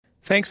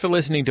Thanks for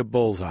listening to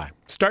Bullseye.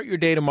 Start your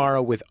day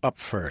tomorrow with Up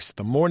First,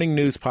 the morning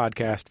news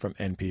podcast from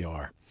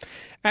NPR.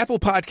 Apple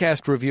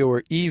Podcast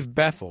reviewer Eve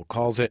Bethel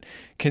calls it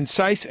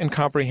concise and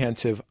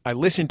comprehensive. I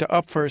listen to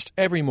Up First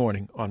every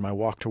morning on my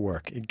walk to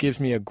work. It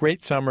gives me a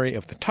great summary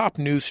of the top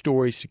news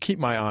stories to keep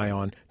my eye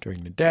on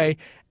during the day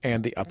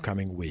and the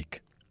upcoming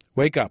week.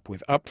 Wake up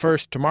with Up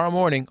First tomorrow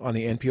morning on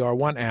the NPR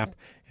One app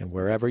and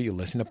wherever you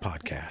listen to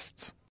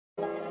podcasts.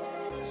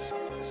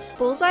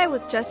 Bullseye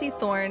with Jesse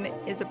Thorne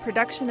is a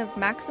production of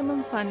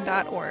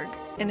MaximumFun.org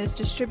and is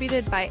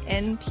distributed by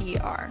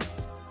NPR.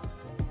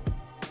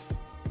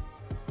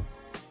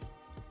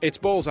 It's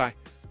Bullseye.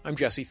 I'm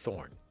Jesse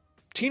Thorne.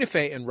 Tina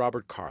Fey and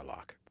Robert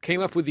Carlock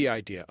came up with the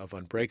idea of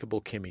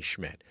Unbreakable Kimmy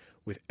Schmidt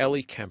with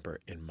Ellie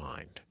Kemper in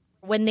mind.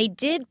 When they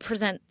did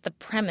present the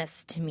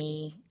premise to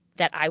me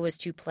that I was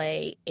to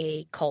play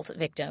a cult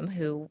victim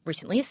who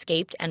recently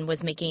escaped and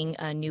was making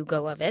a new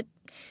go of it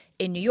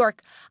in New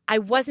York, I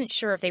wasn't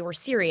sure if they were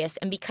serious.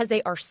 And because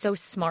they are so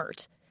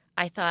smart,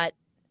 I thought,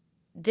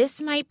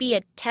 this might be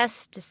a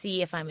test to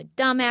see if I'm a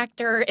dumb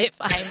actor, if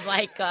I'm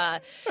like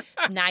a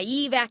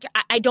naive actor.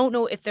 I don't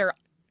know if they're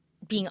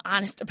being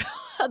honest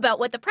about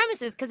what the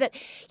premise is because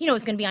it's going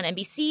to be on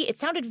NBC. It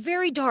sounded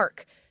very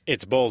dark.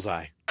 It's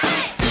Bullseye.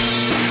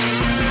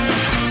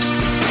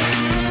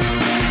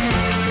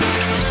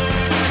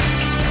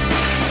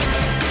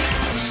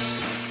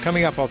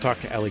 Coming up, I'll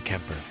talk to Ellie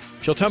Kemper.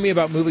 She'll tell me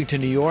about moving to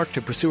New York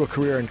to pursue a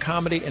career in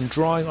comedy and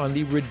drawing on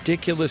the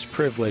ridiculous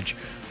privilege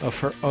of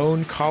her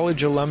own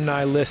college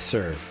alumni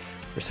listserv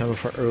for some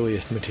of her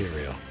earliest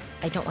material.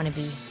 I don't want to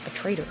be a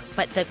traitor,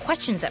 but the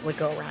questions that would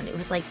go around, it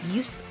was like,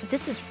 this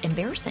is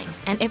embarrassing.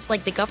 And if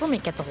the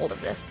government gets a hold of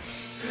this,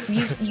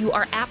 you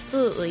are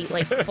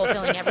absolutely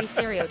fulfilling every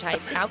stereotype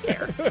out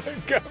there.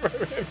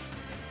 Government.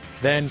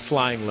 Then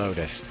Flying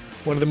Lotus,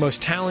 one of the most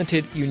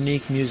talented,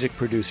 unique music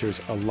producers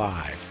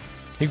alive.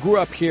 He grew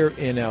up here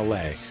in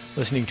L.A.,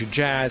 listening to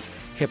jazz,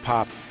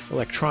 hip-hop,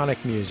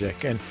 electronic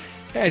music, and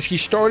as he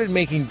started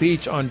making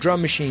beats on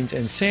drum machines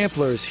and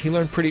samplers, he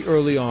learned pretty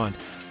early on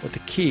what the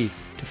key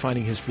to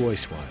finding his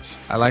voice was.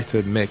 I like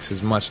to mix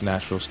as much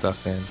natural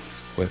stuff in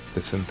with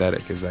the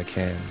synthetic as I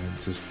can,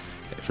 and just,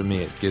 for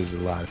me, it gives a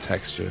lot of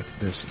texture.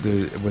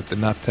 With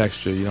enough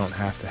texture, you don't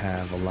have to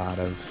have a lot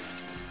of,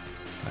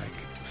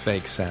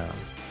 fake sound.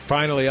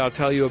 Finally, I'll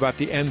tell you about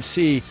the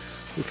MC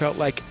who felt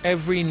like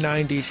every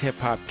 90s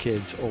hip-hop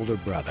kid's older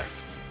brother.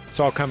 It's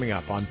all coming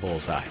up on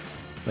Bullseye.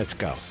 Let's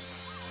go.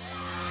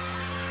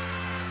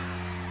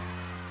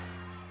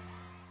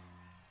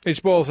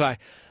 It's Bullseye.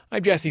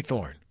 I'm Jesse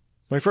Thorne.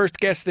 My first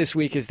guest this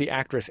week is the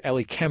actress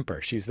Ellie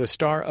Kemper. She's the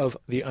star of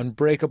The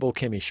Unbreakable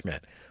Kimmy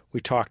Schmidt. We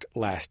talked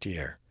last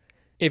year.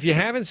 If you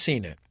haven't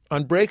seen it,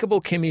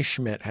 Unbreakable Kimmy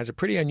Schmidt has a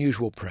pretty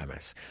unusual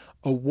premise.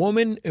 A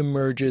woman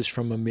emerges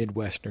from a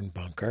Midwestern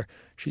bunker.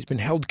 She's been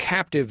held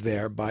captive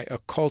there by a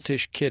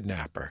cultish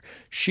kidnapper.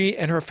 She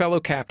and her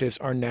fellow captives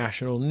are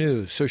national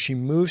news, so she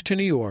moves to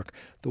New York,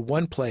 the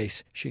one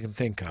place she can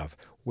think of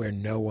where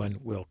no one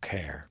will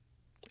care.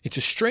 It's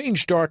a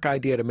strange, dark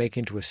idea to make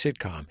into a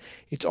sitcom.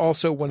 It's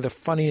also one of the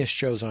funniest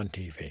shows on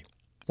TV.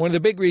 One of the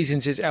big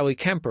reasons is Ellie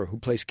Kemper, who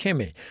plays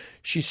Kimmy.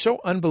 She's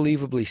so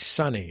unbelievably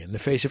sunny in the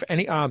face of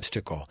any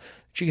obstacle.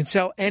 She can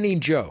sell any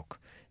joke.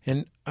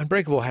 And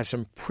Unbreakable has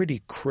some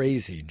pretty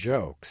crazy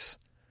jokes.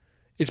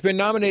 It's been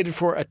nominated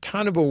for a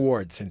ton of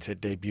awards since it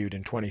debuted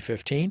in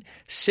 2015.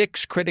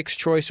 6 Critics'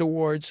 Choice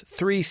Awards,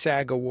 3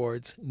 SAG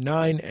Awards,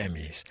 9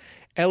 Emmys.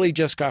 Ellie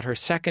just got her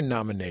second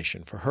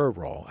nomination for her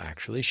role,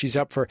 actually. She's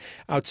up for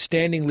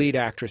Outstanding Lead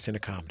Actress in a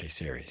Comedy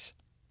Series.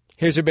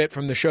 Here's a bit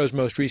from the show's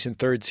most recent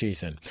 3rd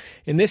season.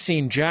 In this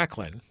scene,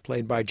 Jacqueline,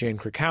 played by Jane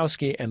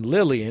Krakowski, and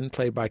Lillian,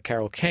 played by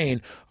Carol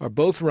Kane, are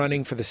both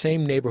running for the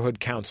same neighborhood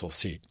council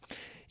seat.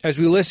 As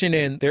we listen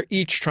in, they're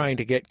each trying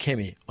to get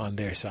Kimmy on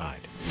their side.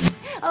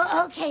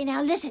 Oh, okay,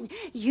 now listen.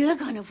 You're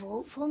gonna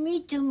vote for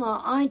me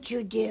tomorrow, aren't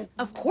you, dear?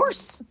 Of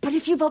course. But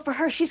if you vote for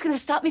her, she's gonna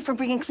stop me from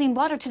bringing clean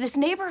water to this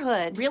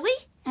neighborhood. Really?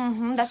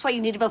 Mm-hmm. That's why you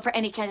need to vote for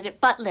any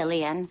candidate but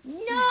Lillian.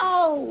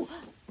 No!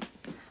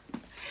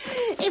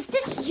 If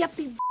this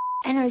yuppie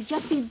and her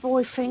yuppie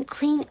boyfriend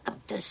clean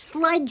up the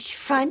sludge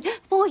front,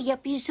 more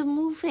yuppies will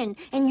move in.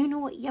 And you know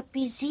what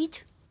yuppies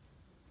eat?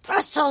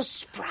 Brussels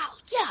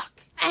sprouts. Yuck.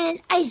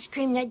 And ice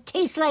cream that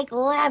tastes like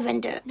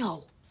lavender.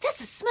 No, that's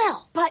the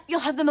smell. But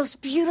you'll have the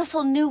most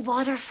beautiful new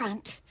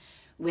waterfront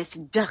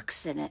with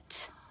ducks in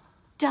it.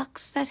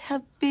 Ducks that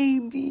have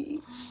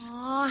babies.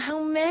 Aw,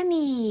 how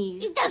many?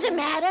 It doesn't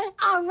matter.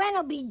 Our rent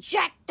will be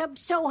jacked up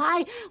so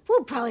high,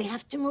 we'll probably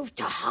have to move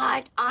to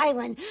Hart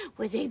Island,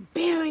 where they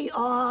bury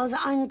all the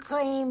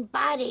unclaimed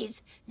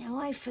bodies. Now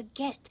I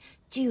forget,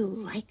 do you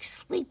like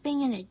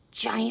sleeping in a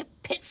giant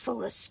pit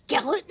full of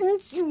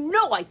skeletons? You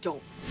know I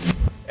don't.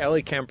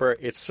 Ellie Kemper,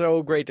 it's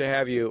so great to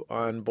have you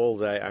on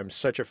Bullseye. I'm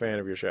such a fan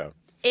of your show.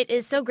 It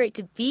is so great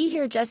to be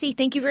here, Jesse.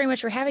 Thank you very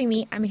much for having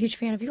me. I'm a huge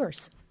fan of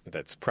yours.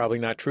 That's probably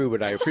not true,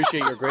 but I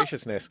appreciate your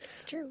graciousness.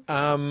 It's true.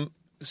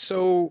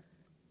 So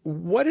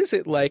what is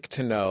it like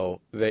to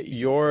know that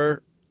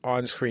your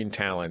on-screen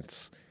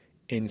talents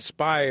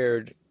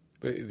inspired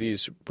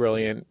these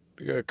brilliant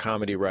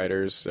comedy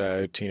writers,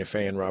 Tina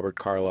Fey and Robert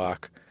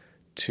Carlock,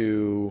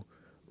 to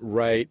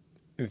write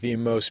the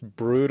most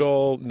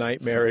brutal,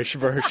 nightmarish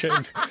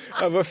version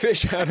of a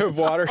fish out of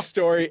water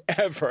story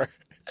ever.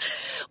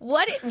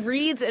 What it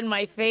reads in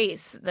my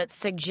face that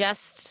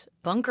suggests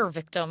bunker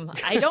victim,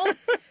 I don't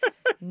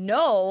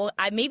know.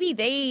 Maybe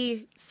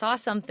they saw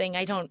something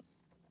I don't,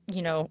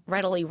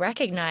 readily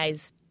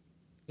recognize.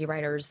 The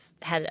writers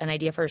had an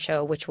idea for a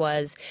show, which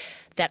was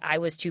that I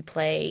was to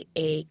play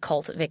a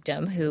cult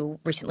victim who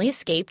recently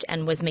escaped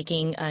and was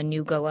making a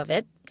new go of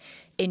it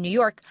in New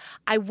York.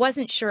 I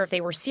wasn't sure if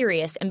they were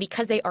serious, and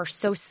because they are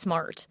so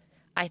smart,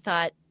 I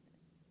thought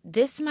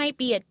this might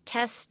be a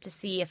test to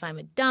see if I'm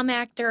a dumb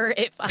actor,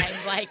 if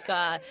I'm like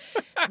a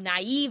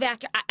naive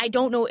actor. I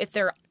don't know if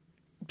they're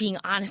being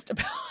honest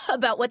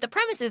about what the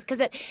premise is, because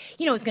it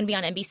was going to be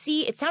on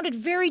NBC. It sounded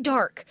very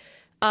dark.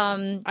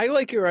 I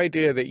like your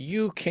idea that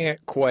you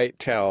can't quite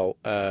tell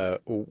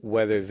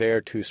whether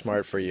they're too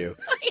smart for you.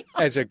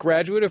 As a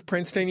graduate of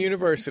Princeton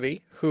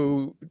University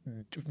who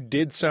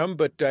did some,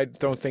 but I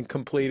don't think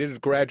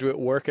completed, graduate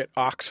work at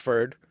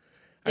Oxford,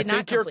 I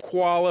think you're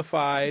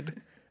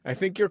qualified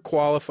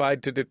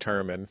to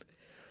determine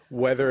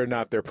whether or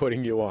not they're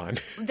putting you on.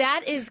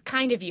 That is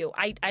kind of you.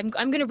 I'm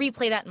going to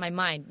replay that in my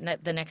mind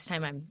the next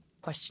time I'm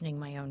questioning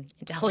my own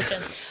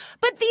intelligence.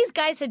 But these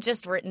guys had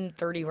just written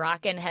 30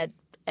 Rock and had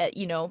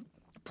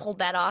pulled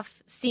that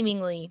off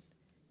seemingly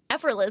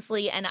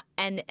effortlessly and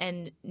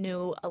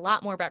knew a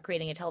lot more about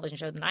creating a television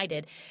show than I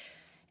did.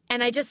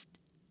 And I just,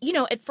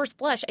 at first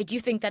blush, I do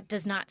think that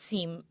does not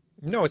seem...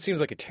 No, it seems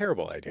like a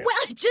terrible idea. Well,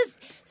 just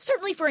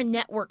certainly for a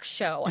network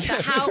show.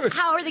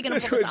 How are they going to pull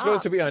this off? This was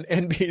supposed to be on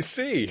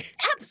NBC.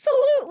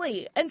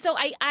 Absolutely. And so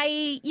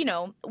I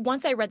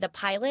once I read the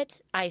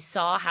pilot, I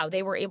saw how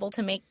they were able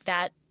to make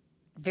that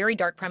very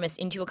dark premise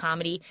into a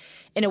comedy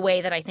in a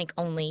way that I think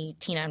only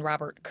Tina and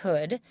Robert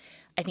could.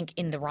 I think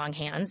in the wrong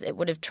hands, it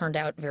would have turned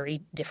out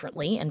very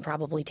differently and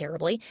probably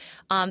terribly.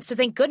 So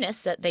thank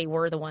goodness that they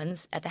were the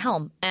ones at the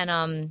helm.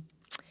 And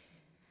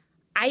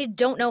I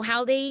don't know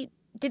how they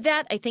did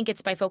that. I think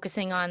it's by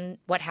focusing on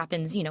what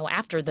happens,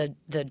 after the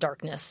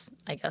darkness,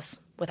 I guess,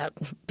 without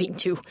being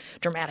too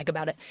dramatic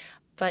about it.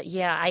 But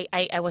yeah,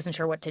 I wasn't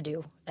sure what to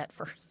do at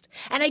first,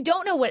 and I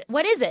don't know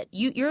what is it.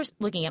 You're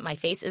looking at my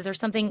face. Is there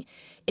something?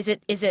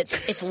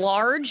 It's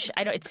large.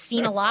 It's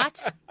seen a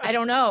lot. I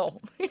don't know.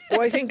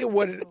 Well, I think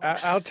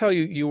I'll tell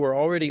you. You were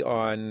already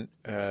on.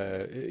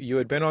 You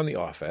had been on The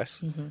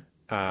Office,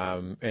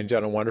 and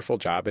done a wonderful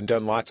job, and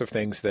done lots of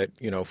things that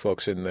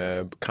folks in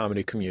the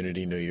comedy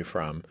community knew you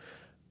from.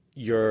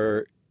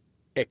 You're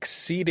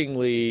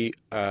exceedingly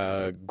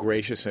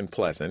gracious and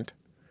pleasant.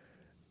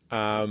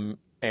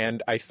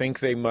 And I think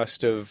they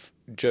must have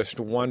just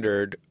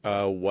wondered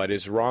what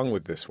is wrong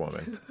with this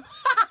woman.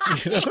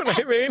 You know what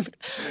I mean?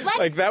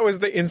 Like that was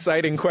the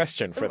inciting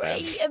question for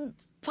them.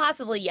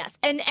 Possibly, yes.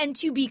 And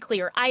to be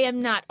clear, I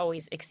am not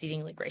always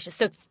exceedingly gracious.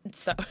 So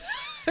I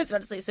was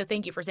about to say, so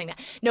thank you for saying that.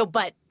 No,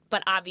 but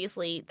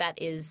obviously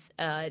that is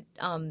I've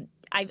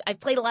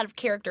played a lot of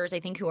characters, I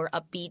think, who are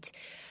upbeat,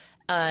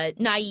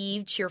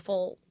 naive,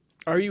 cheerful.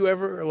 Are you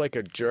ever like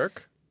a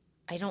jerk?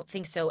 I don't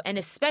think so. And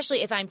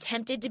especially if I'm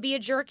tempted to be a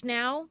jerk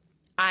now,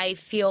 I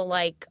feel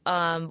like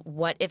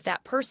what if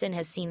that person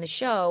has seen the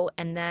show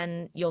and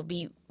then you'll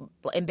be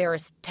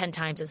embarrassed 10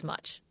 times as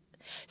much.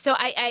 So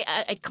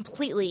I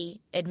completely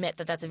admit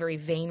that that's a very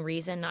vain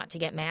reason not to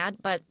get mad,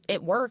 but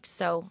it works.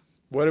 So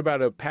what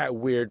about a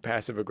weird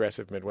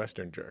passive-aggressive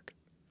Midwestern jerk?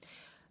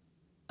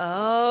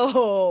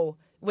 Oh,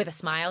 with a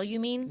smile, you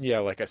mean? Yeah,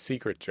 like a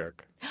secret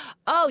jerk.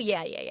 Oh,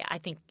 yeah. I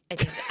think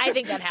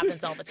that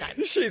happens all the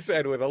time. She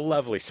said with a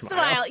lovely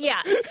smile.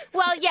 Yeah.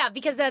 Well, yeah,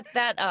 because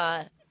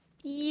I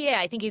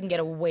think you can get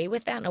away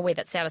with that in a way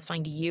that's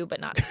satisfying to you,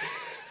 but not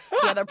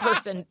the other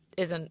person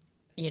isn't,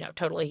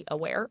 totally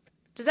aware.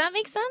 Does that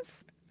make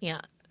sense?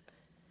 Yeah.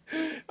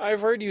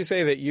 I've heard you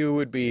say that you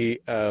would be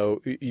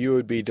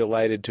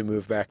delighted to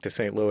move back to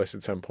St. Louis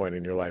at some point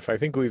in your life. I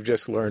think we've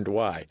just learned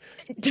why.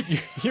 Could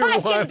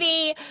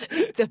be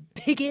the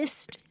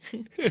biggest.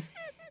 And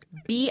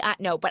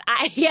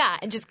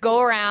just go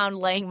around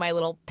laying my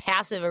little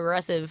passive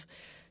aggressive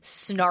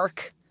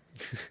snark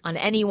on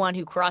anyone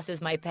who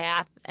crosses my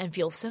path and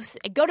feel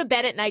I go to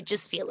bed at night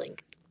just feeling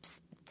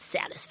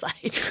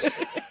satisfied.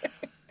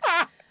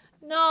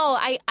 No,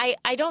 I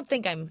don't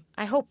think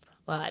I hope.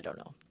 Well, I don't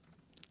know.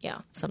 Yeah,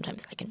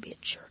 sometimes I can be a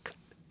jerk.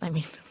 I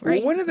mean,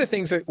 right? One of the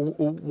things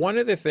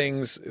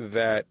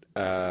that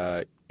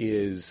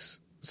is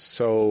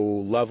so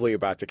lovely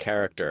about the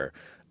character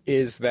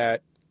is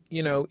that,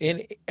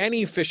 in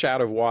any fish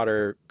out of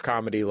water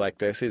comedy like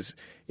this is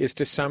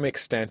to some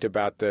extent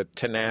about the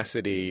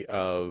tenacity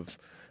of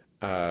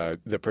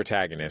the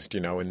protagonist,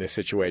 in this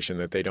situation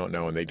that they don't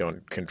know and they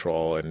don't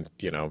control, and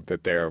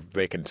that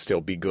they can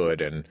still be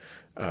good and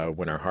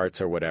win our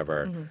hearts or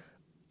whatever. Mm-hmm.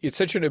 It's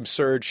such an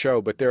absurd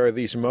show, but there are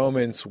these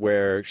moments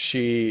where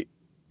she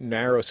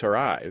narrows her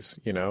eyes,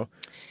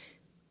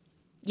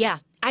 Yeah,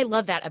 I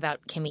love that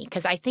about Kimmy,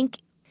 because I think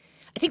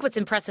I think what's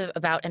impressive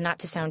about, and not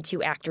to sound too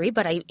actory,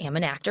 but I am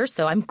an actor,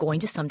 so I'm going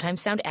to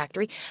sometimes sound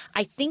actory.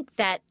 I think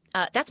that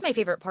that's my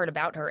favorite part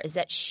about her, is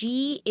that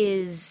she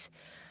is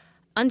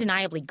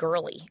undeniably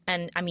girly.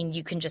 And I mean,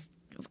 you can just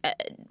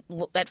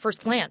at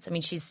first glance, I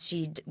mean,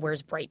 she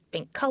wears bright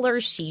pink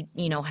colors. She,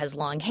 has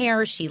long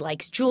hair. She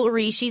likes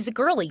jewelry. She's a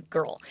girly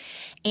girl.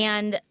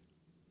 And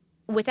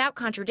without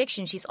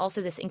contradiction, she's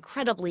also this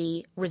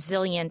incredibly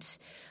resilient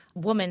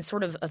woman,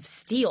 sort of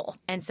steel.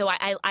 And so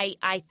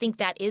I think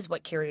that is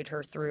what carried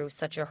her through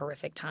such a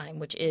horrific time,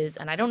 which is,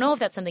 and I don't know if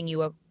that's something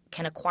you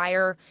can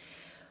acquire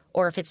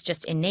or if it's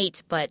just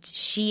innate, but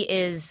she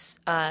has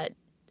a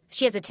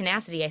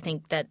tenacity, I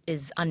think, that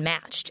is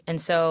unmatched.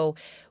 And so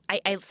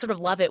I sort of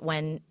love it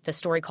when the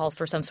story calls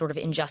for some sort of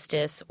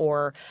injustice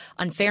or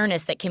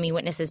unfairness that Kimmy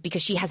witnesses,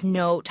 because she has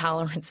no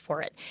tolerance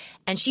for it.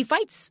 And she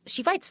fights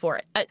for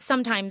it,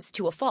 sometimes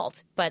to a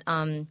fault, but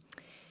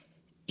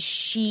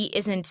she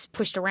isn't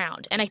pushed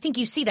around. And I think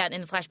you see that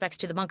in the flashbacks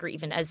to the bunker,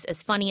 even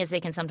as funny as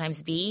they can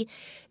sometimes be,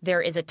 there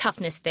is a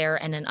toughness there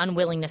and an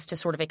unwillingness to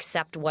sort of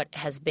accept what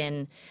has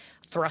been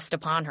thrust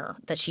upon her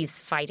that she's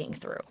fighting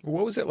through.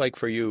 What was it like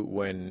for you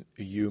when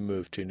you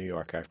moved to New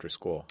York after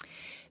school?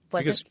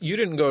 Because you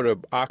didn't go to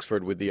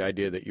Oxford with the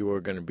idea that you were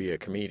going to be a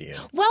comedian.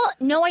 Well,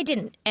 no, I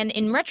didn't. And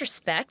in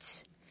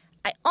retrospect,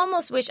 I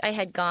almost wish I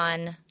had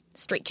gone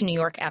straight to New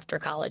York after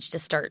college to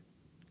start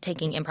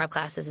taking improv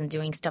classes and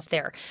doing stuff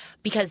there.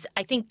 Because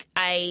I think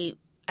I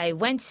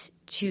went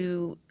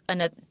to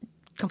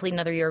complete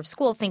another year of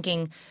school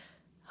thinking,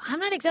 I'm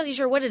not exactly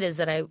sure what it is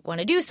that I want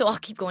to do, so I'll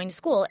keep going to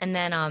school. And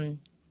then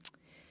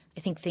I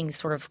think things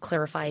sort of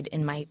clarified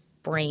in my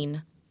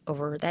brain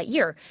over that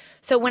year.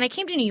 So when I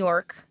came to New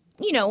York,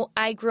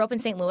 I grew up in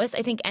St. Louis.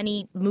 I think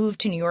any move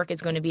to New York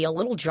is going to be a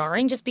little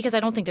jarring just because I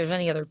don't think there's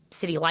any other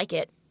city like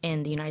it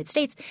in the United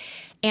States.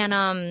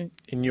 And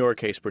in your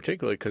case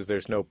particularly, because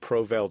there's no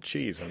Provel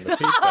cheese on the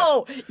pizza.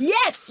 Oh,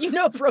 yes,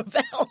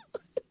 Provel.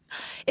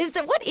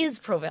 What is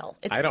Provel?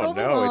 It's I don't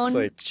provolone. know. It's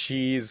like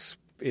cheese.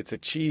 It's a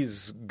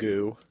cheese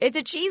goo. It's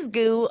a cheese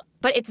goo,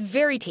 but it's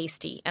very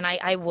tasty, and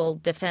I will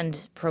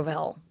defend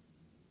Provel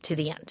to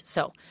the end.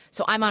 So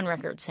I'm on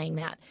record saying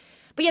that.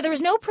 But yeah, there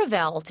was no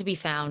Provel to be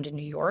found in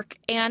New York,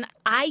 and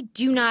I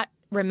do not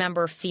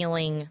remember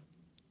feeling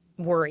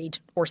worried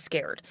or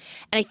scared.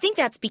 And I think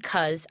that's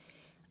because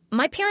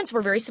my parents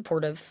were very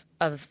supportive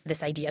of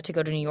this idea to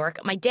go to New York.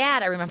 My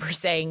dad, I remember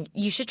saying,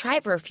 you should try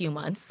it for a few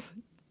months.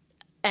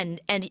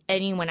 And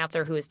anyone out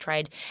there who has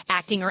tried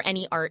acting or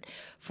any art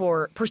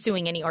for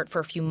pursuing any art for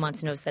a few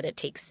months knows that it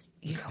takes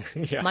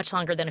much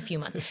longer than a few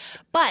months.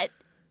 But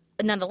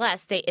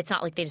nonetheless, it's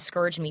not like they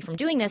discouraged me from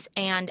doing this,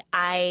 and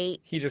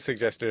He just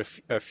suggested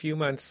a few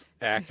months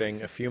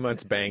acting, a few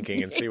months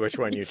banking, and see which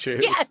one you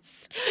choose.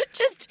 Yes.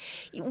 Just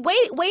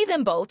weigh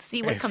them both,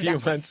 see what comes out. A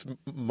few months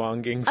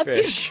monging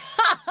fish.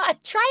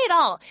 Try it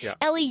all. Yeah.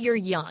 Ellie, you're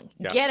young.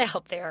 Yeah. Get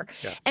out there.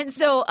 Yeah. And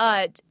so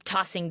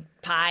tossing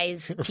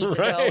pies, pizza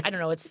dough. I don't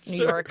know. It's New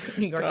York.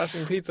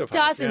 Tossing pizza pies.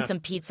 Tossing some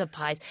pizza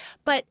pies.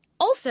 But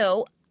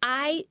also,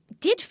 I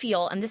did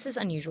feel, and this is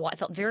unusual, I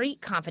felt very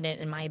confident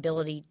in my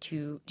ability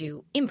to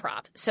do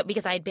improv. So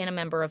because I had been a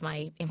member of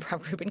my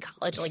improv group in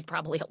college, like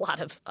probably a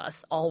lot of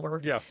us all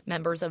were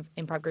members of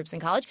improv groups in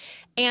college.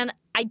 And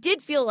I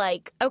did feel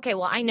like, okay,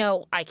 well, I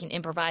know I can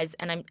improvise,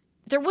 and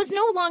there was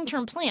no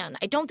long-term plan.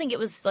 I don't think it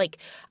was like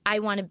I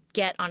want to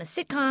get on a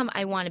sitcom,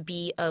 I want to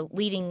be a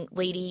leading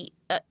lady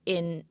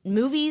in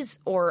movies,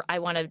 or I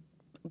want to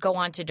go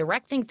on to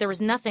direct things. There was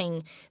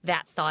nothing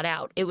that thought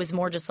out. It was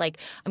more just like,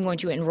 I'm going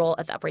to enroll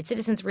at the Upright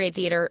Citizens Brigade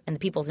Theater and the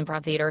People's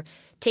Improv Theater,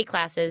 take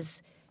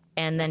classes,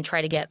 and then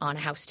try to get on a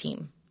house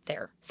team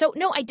there. So,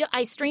 no,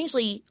 I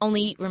strangely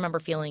only remember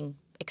feeling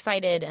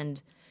excited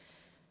and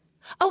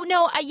oh,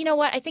 no, you know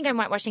what? I think I'm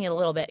watching it a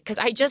little bit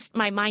because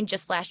my mind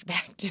just flashed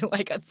back to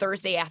like a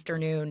Thursday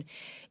afternoon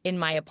in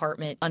my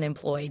apartment,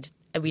 unemployed.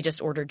 We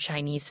just ordered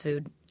Chinese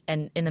food,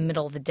 and in the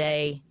middle of the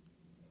day,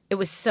 it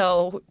was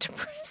so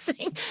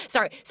depressing.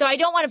 Sorry. So I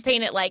don't want to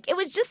paint it like it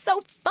was just so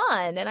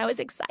fun and I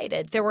was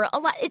excited. There were a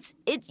lot.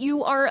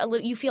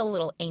 You feel a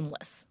little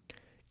aimless.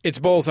 It's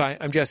Bullseye.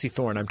 I'm Jesse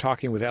Thorne. I'm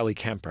talking with Ellie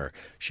Kemper.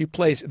 She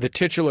plays the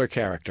titular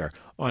character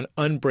on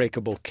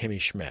Unbreakable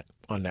Kimmy Schmidt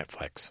on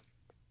Netflix.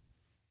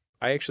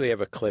 I actually have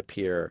a clip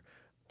here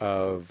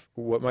of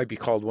what might be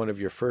called one of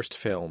your first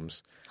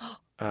films.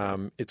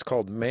 It's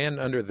called Man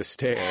Under the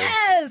Stairs.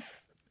 Yes!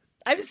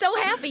 I'm so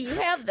happy you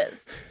have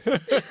this.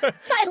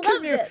 I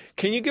love this.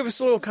 Can you give us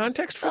a little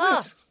context for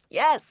this?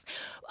 Yes.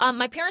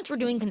 My parents were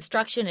doing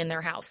construction in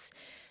their house,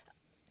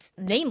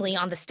 namely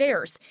on the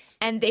stairs,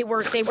 and they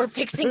were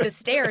fixing the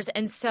stairs.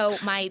 And so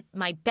my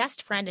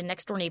best friend and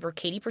next door neighbor,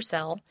 Katie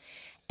Purcell,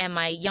 and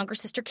my younger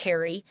sister,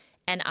 Carrie,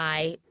 and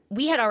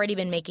we had already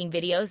been making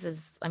videos,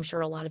 as I'm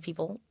sure a lot of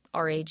people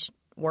our age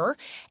were,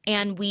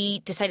 and we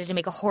decided to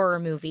make a horror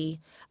movie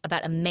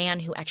about a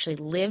man who actually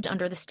lived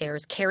under the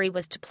stairs. Carrie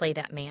was to play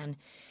that man,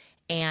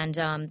 and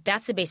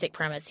that's the basic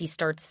premise. He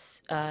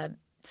starts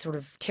sort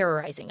of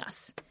terrorizing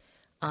us.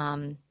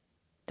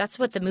 That's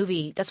what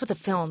the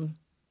film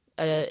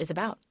is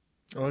about.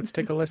 Well, let's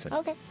take a listen.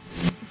 Okay.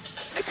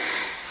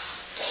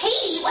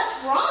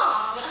 What's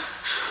wrong?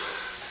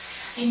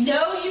 I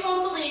know you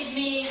won't believe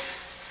me,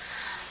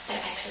 but I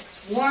could have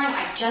sworn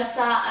I just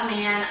saw a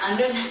man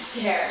under the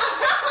stairs. A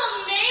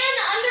man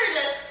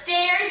under the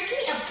stairs? Give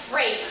me a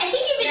break. I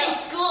think you've been in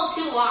school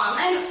too long.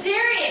 I'm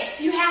serious.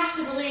 You have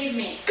to believe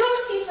me. Go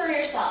see for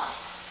yourself.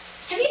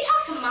 Have you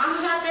talked to Mom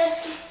about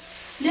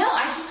this? No,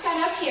 I just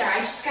got up here. I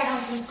just got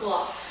home from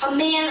school. A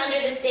man under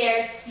the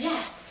stairs?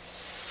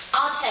 Yes.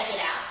 I'll check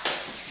it out.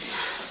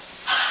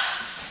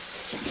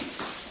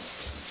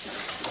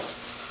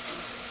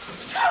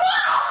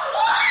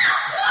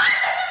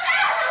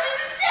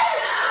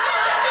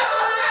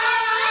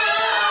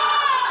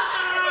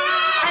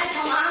 Gotta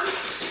tell Mom.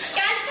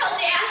 Gotta tell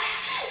Dad.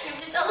 I have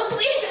to tell the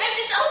police. I have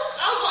to tell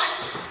someone.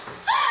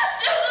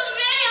 There's a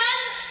man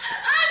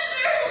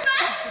under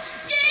my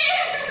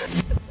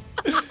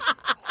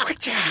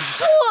stairs.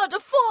 Tour de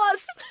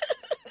force.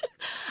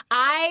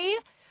 I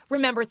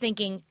remember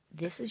thinking,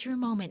 this is your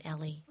moment,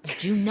 Ellie.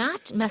 Do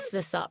not mess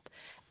this up.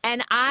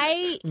 And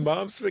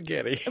Mom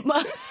spaghetti.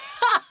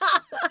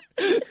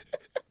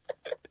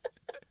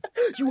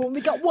 You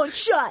only got one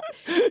shot.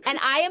 And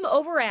I am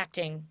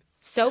overacting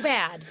so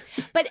bad.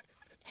 But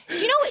do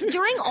you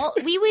know,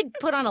 we would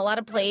put on a lot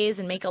of plays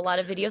and make a lot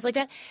of videos like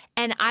that.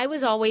 And I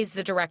was always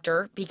the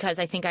director because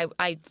I think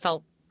I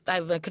felt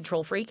I'm a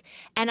control freak.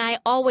 And I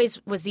always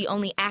was the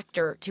only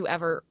actor to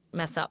ever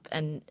mess up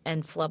and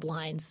flub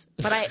lines.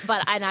 But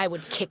I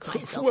would kick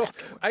myself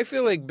afterwards. I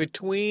feel like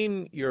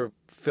between your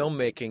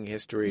filmmaking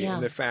history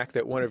and the fact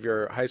that one of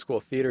your high school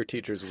theater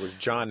teachers was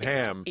John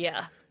Hamm,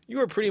 you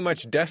were pretty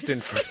much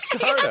destined for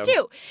stardom. Yeah,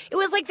 too. It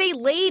was like they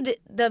laid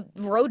the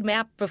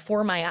roadmap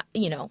before my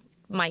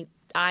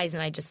eyes,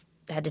 and I just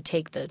had to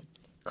take the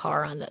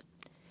car on the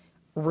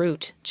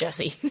route,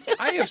 Jesse.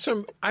 I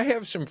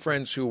have some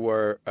friends who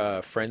were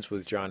friends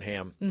with John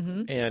Hamm,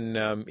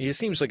 and he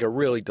seems like a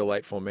really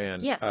delightful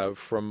man. Yes.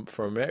 From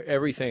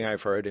everything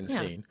I've heard and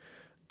seen.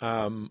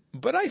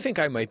 But I think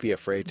I might be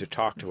afraid to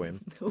talk to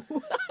him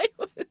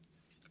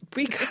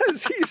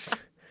because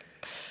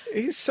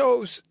he's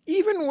so,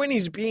 even when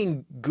he's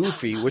being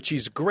goofy, which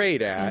he's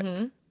great at.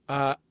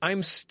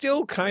 I'm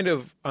still kind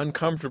of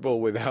uncomfortable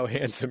with how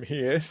handsome he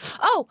is.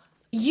 Oh,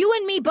 you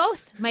and me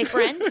both, my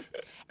friend.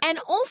 And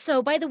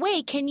also, by the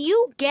way, can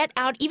you get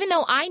out, even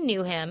though I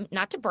knew him,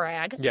 not to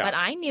brag, but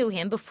I knew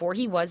him before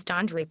he was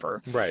Don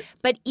Draper. Right.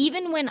 But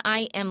even when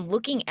I am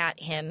looking at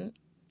him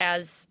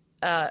as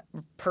a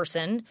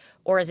person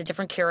or as a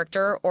different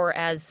character or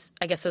as,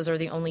 I guess those are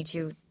the only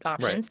two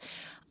options,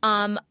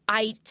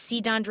 I see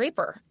Don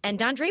Draper. And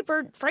Don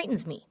Draper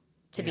frightens me,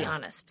 to be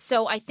honest.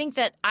 So I think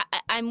that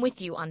I'm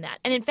with you on that.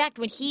 And in fact,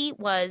 when he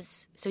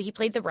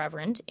played the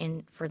Reverend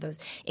in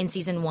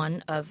season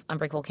 1 of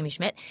Unbreakable Kimmy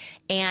Schmidt,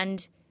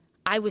 and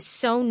I was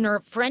so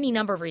for any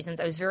number of reasons.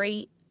 I was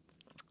maybe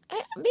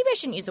I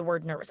shouldn't use the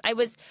word nervous. There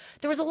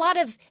was a lot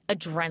of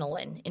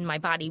adrenaline in my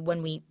body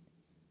when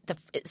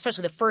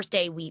especially the first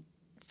day we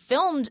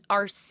filmed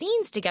our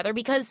scenes together,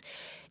 because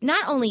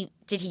not only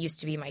did he used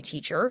to be my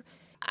teacher,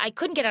 I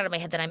couldn't get out of my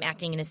head that I'm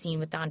acting in a scene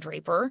with Don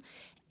Draper.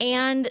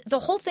 And the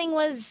whole thing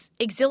was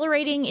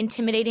exhilarating,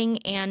 intimidating,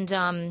 and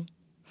now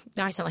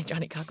I sound like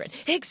Johnny Cochran.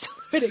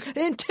 Exhilarating,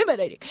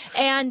 intimidating,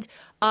 and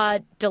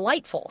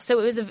delightful. So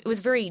it was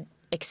a very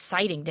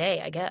exciting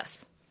day, I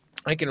guess.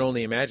 I can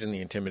only imagine the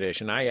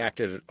intimidation. I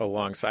acted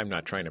alongside. I'm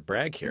not trying to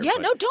brag here. Yeah,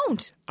 no,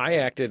 don't. I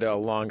acted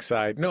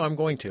alongside. No, I'm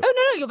going to.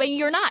 Oh, no,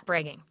 you're not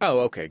bragging. Oh,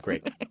 okay,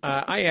 great.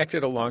 I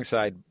acted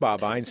alongside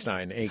Bob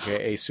Einstein,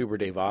 a.k.a. Super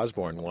Dave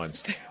Osborne,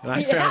 once. And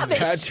I found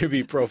that to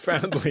be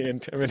profoundly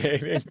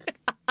intimidating.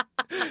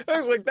 I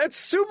was like, that's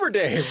Super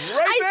Dave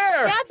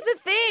there. That's the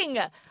thing.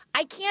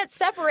 I can't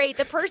separate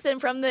the person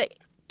from the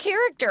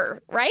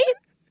character, right?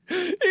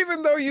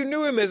 Even though you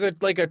knew him as a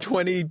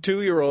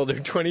 22-year-old or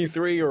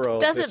 23-year-old.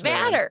 Doesn't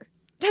matter.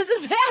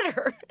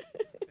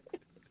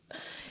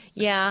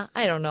 Yeah,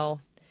 I don't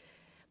know.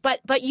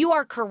 But you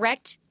are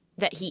correct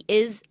that he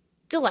is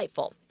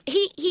delightful.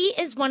 He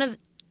is one of...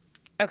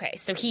 Okay,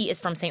 so he is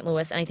from St.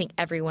 Louis, and I think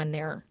everyone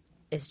there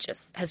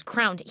has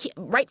crowned,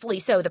 rightfully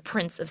so, the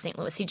Prince of St.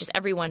 Louis.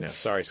 Everyone... No,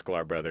 sorry,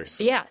 Sklar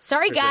Brothers. Yeah,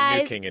 sorry, There's guys.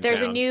 A new king in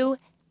There's town. a new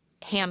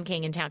Ham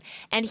King in town.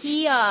 And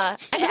he... Is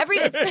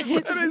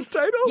that his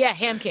title? Yeah,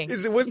 Ham King.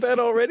 Was that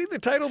already the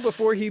title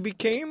before he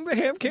became the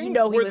Ham King?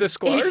 No, Were the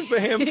Sklars the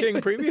Ham King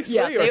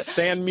previously? Or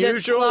Stan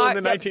Musial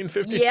in the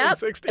 1950s and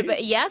 60s?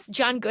 Yes,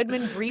 John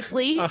Goodman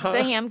briefly,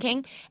 the Ham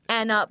King.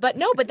 And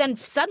but then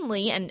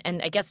suddenly, and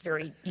I guess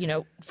very,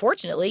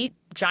 fortunately,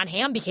 John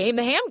Hamm became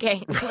the Ham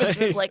King, which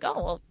was like,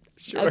 oh,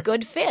 well, a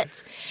good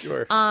fit.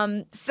 Sure.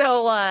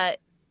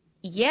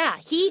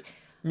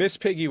 Miss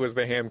Piggy was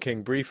the Ham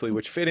King briefly,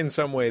 which fit in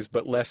some ways,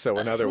 but less so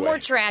in other ways. More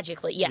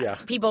tragically, yes. Yeah.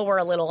 People were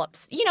a little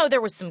upset.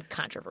 There was some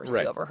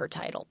controversy over her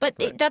title. But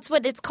that's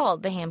what it's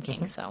called, the Ham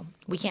King. So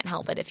we can't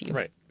help it if you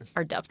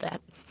are dubbed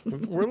that.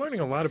 We're learning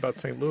a lot about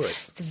St. Louis.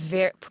 It's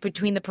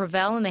between the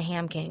Prevel and the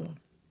Ham King,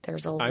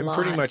 there's a lot. I'm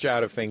pretty much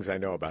out of things I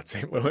know about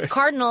St. Louis.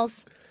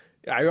 Cardinals.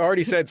 I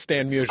already said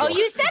Stan Musial. Oh,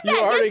 you said that. You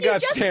already got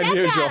just Stan said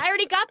Musial. That. I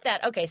already got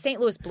that. Okay, St.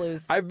 Louis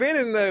Blues. I've been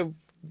in the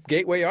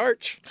Gateway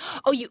Arch.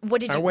 Oh,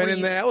 what did you? I went were in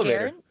you the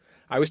elevator. scared?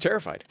 I was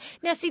terrified.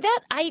 Now, see that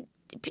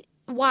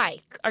why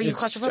are you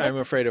claustrophobic? I'm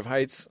afraid of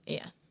heights.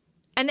 Yeah,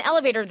 and the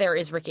elevator there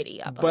is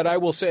rickety up. But I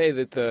will say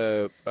that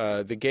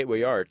the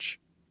Gateway Arch,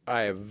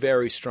 I have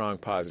very strong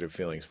positive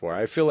feelings for.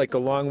 I feel like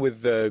along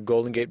with the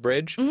Golden Gate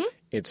Bridge,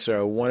 it's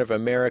one of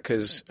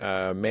America's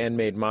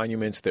man-made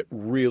monuments that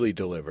really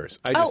delivers.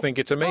 I just think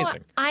it's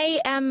amazing. I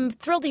am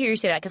thrilled to hear you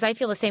say that because I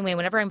feel the same way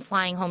whenever I'm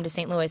flying home to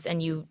St. Louis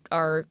and you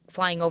are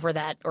flying over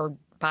that or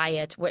by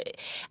it.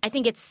 I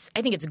think it's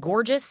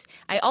gorgeous.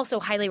 I also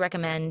highly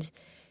recommend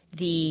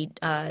the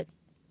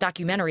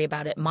documentary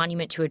about it,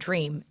 Monument to a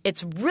Dream.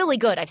 It's really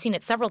good. I've seen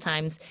it several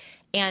times,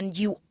 and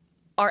you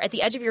are at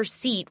the edge of your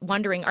seat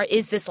wondering,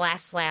 is this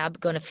last slab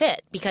going to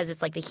fit? Because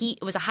it's like the heat.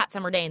 It was a hot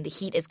summer day, and the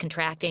heat is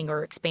contracting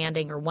or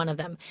expanding or one of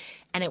them.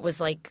 And it was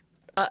like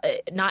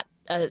not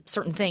a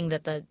certain thing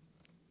that the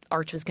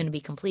arch was going to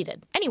be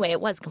completed. Anyway,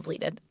 it was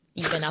completed.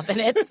 You've been up in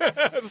it.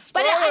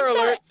 Spoiler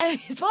alert.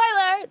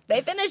 Spoiler!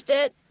 They finished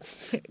it.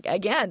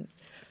 Again.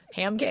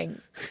 Ham King.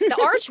 The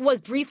arch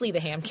was briefly the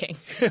Ham King.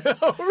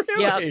 Oh,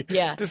 really? Yep,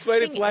 yeah.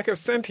 Despite its lack of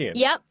sentience.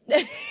 Yep.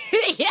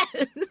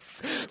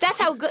 Yes. That's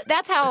how good.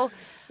 That's how.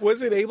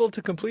 Was it able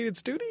to complete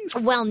its duties?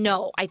 Well,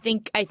 no. I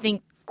think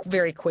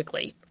very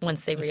quickly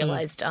once they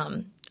realized.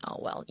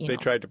 They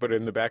tried to put it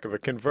in the back of a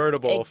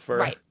convertible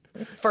for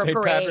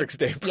St. Patrick's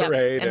Day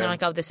parade, yep. And they're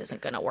like, "Oh, this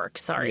isn't going to work.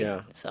 Sorry."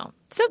 Yeah. So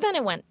then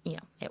it went.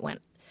 It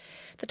went.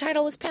 The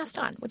title was passed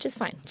on, which is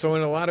fine. So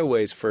in a lot of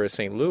ways, for a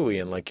St.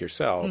 Louisan like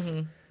yourself.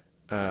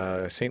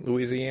 St.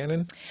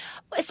 Louisianan?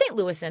 St.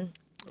 Louisan.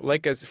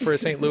 For a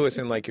St.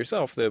 Louisan like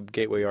yourself, the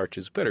Gateway Arch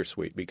is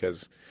bittersweet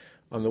because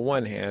on the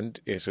one hand,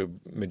 it's a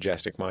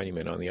majestic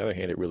monument. On the other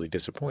hand, it really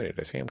disappointed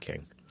as Ham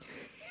King.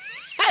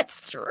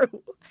 That's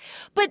true.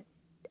 But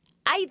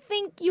I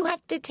think you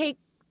have to take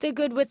the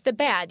good with the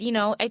bad.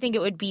 I think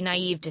it would be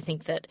naive to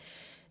think that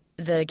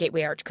the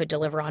Gateway Arch could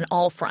deliver on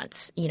all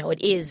fronts. It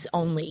is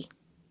only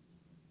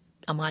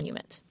a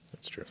monument.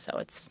 That's true. So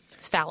it's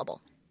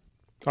fallible.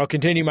 I'll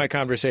continue my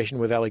conversation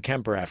with Ellie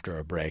Kemper after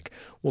a break.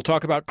 We'll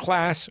talk about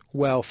class,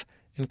 wealth,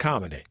 and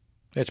comedy.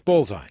 It's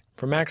Bullseye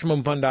from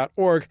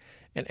MaximumFun.org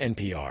and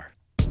NPR.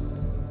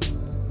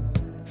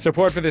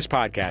 Support for this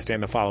podcast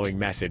and the following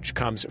message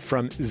comes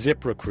from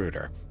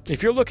ZipRecruiter.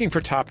 If you're looking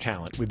for top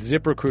talent with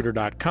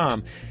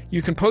ZipRecruiter.com,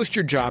 you can post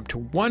your job to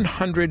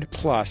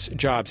 100-plus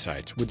job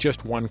sites with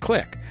just one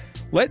click.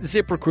 Let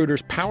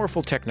ZipRecruiter's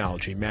powerful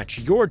technology match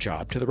your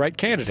job to the right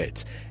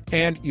candidates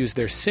and use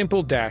their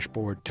simple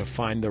dashboard to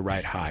find the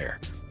right hire.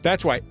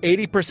 That's why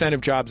 80%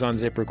 of jobs on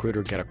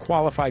ZipRecruiter get a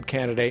qualified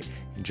candidate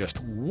in just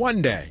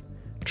one day.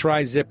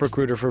 Try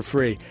ZipRecruiter for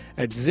free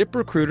at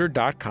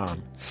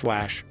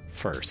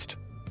ZipRecruiter.com/first.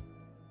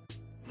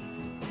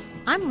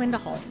 I'm Linda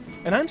Holmes.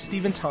 And I'm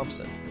Stephen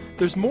Thompson.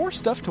 There's more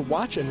stuff to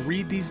watch and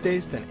read these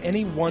days than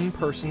any one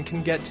person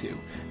can get to.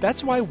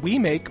 That's why we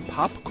make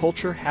Pop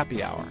Culture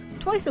Happy Hour.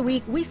 Twice a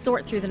week, we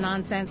sort through the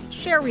nonsense,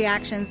 share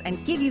reactions,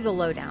 and give you the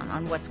lowdown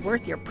on what's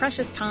worth your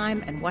precious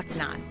time and what's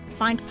not.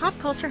 Find Pop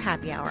Culture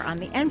Happy Hour on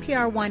the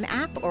NPR One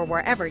app or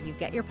wherever you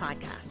get your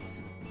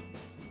podcasts.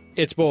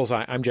 It's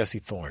Bullseye. I'm Jesse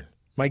Thorne.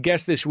 My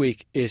guest this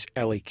week is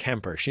Ellie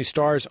Kemper. She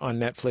stars on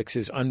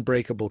Netflix's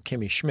Unbreakable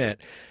Kimmy Schmidt.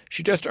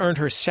 She just earned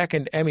her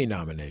second Emmy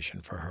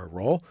nomination for her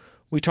role.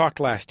 We talked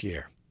last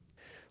year.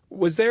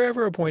 Was there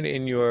ever a point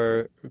in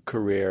your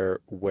career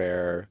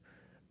where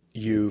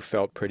you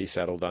felt pretty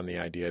settled on the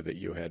idea that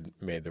you had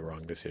made the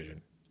wrong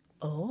decision?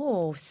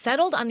 Oh,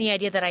 settled on the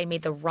idea that I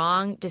made the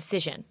wrong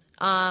decision.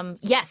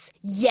 Yes.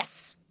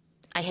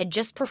 I had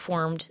just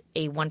performed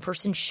a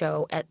one-person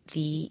show at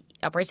the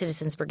Upright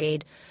Citizens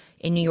Brigade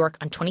in New York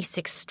on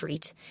 26th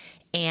Street.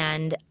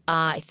 And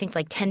I think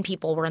like 10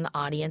 people were in the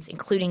audience,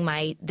 including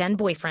my then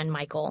boyfriend,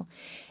 Michael.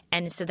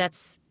 And so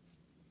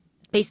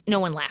no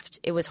one laughed.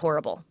 It was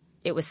horrible.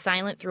 It was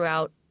silent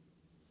throughout.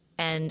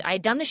 And I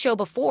had done the show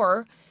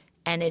before,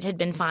 and it had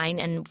been fine.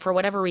 And for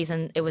whatever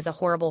reason, it was a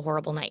horrible,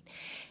 horrible night.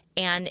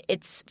 And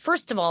it's,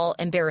 first of all,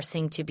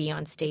 embarrassing to be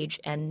on stage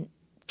and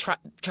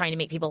trying to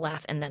make people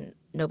laugh, and then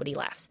nobody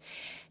laughs.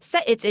 So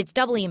it's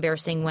doubly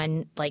embarrassing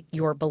when, like,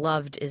 your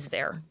beloved is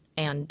there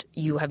and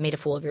you have made a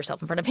fool of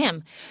yourself in front of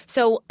him.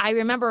 So I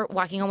remember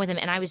walking home with him,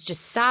 and I was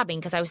just sobbing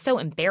because I was so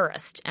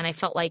embarrassed. And I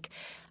felt like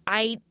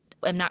I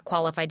am not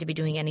qualified to be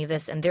doing any of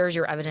this, and there's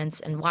your evidence,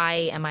 and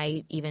why am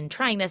I even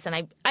trying this?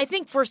 And I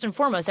think first and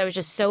foremost, I was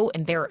just so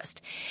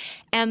embarrassed.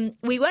 And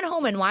we went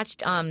home and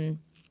watched I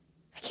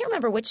can't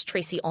remember which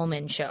Tracey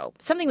Ullman show,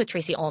 something with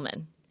Tracey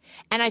Ullman.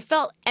 And I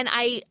felt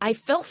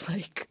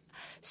like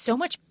so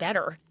much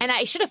better. And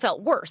I should have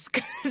felt worse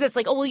because it's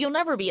like, oh, well, you'll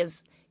never be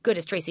as good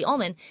as Tracey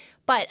Ullman.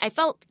 But I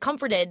felt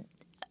comforted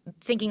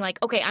thinking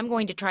like, okay, I'm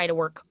going to try to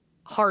work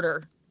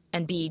harder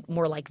and be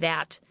more like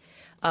that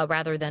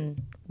rather than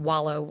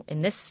wallow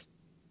in this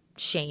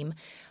shame.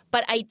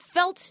 But I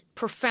felt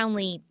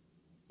profoundly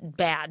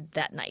bad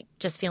that night,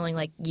 just feeling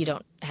like you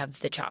don't have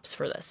the chops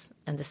for this,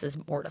 and this is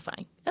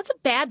mortifying. That's a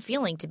bad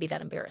feeling to be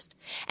that embarrassed.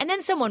 And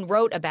then someone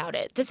wrote about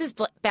it. This is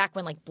back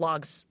when like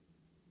blogs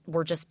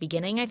were just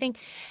beginning, I think.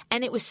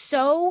 And it was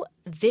so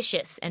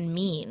vicious and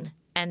mean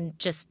and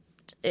just,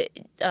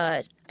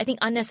 I think,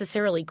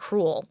 unnecessarily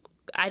cruel.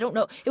 I don't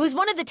know. It was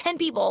one of the 10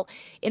 people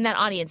in that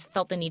audience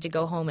felt the need to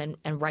go home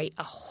and write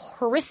a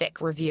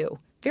horrific review.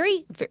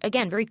 Very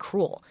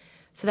cruel.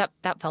 So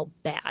that felt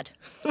bad.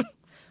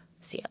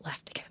 See, I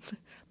laughed again.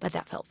 But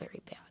that felt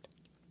very bad.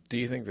 Do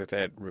you think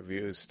that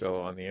review is still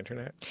on the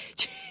internet?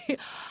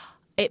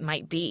 It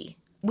might be.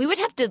 We would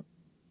have to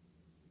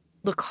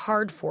look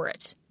hard for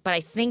it. But I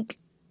think,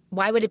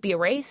 why would it be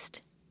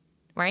erased?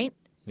 Right?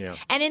 Yeah.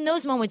 And in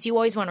those moments, you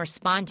always want to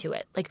respond to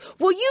it. Like,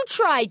 well, you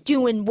tried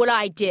doing what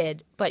I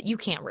did, but you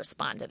can't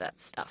respond to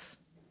that stuff.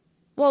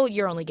 Well,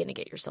 you're only going to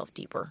get yourself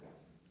deeper.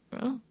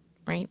 Well,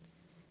 right?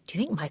 Do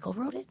you think Michael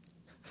wrote it?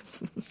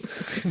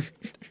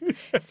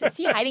 Is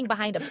he hiding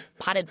behind a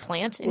potted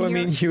plant in here? Well, I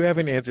mean, you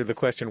haven't answered the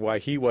question why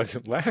he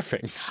wasn't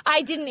laughing.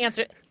 I didn't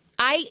answer.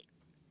 I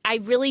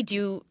really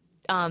do.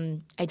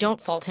 I don't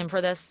fault him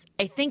for this.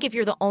 I think if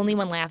you're the only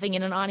one laughing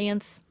in an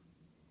audience,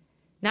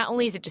 not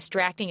only is it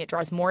distracting, it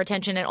draws more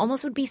attention. It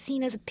almost would be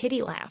seen as a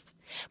pity laugh.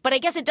 But I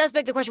guess it does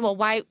beg the question, well,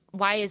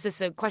 why is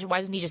this a question? Why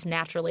wasn't he just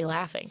naturally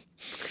laughing?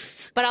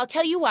 But I'll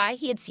tell you why.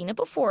 He had seen it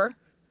before.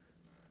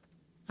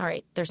 All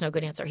right, there's no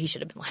good answer. He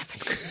should have been laughing.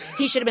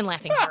 He should have been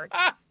laughing hard.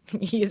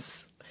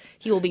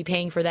 He will be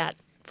paying for that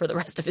for the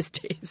rest of his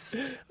days.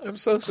 I'm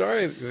so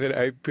sorry that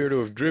I appear to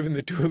have driven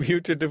the two of you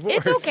to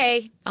divorce. It's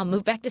okay. I'll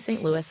move back to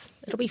St. Louis.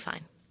 It'll be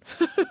fine.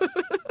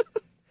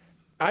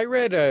 I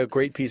read a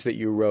great piece that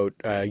you wrote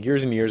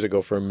years and years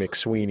ago for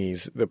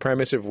McSweeney's, the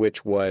premise of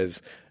which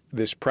was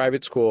this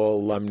private school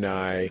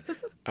alumni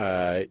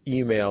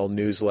email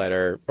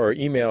newsletter or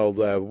email,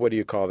 what do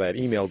you call that,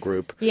 email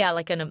group? Yeah,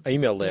 like an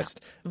email list,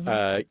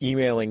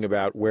 emailing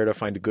about where to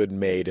find a good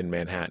maid in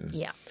Manhattan.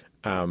 Yeah.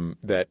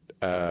 That,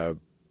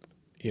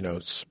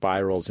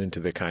 spirals into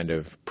the kind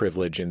of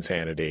privilege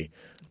insanity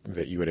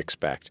that you would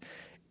expect.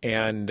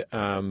 And,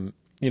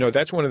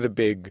 that's one of the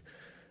big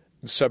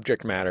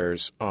subject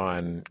matters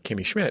on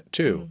Kimmy Schmidt,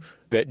 too,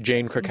 that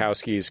Jane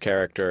Krakowski's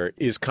character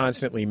is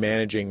constantly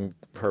managing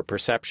her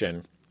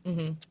perception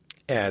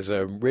as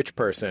a rich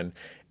person,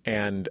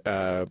 and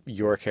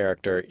your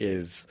character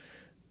is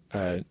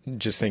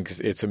just thinks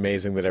it's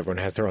amazing that everyone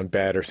has their own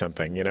bed or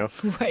something,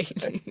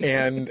 Right.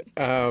 And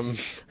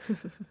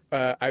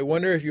I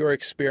wonder if your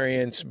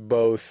experience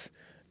both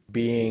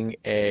being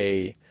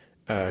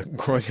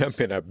growing up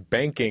in a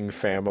banking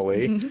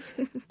family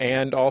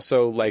and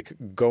also like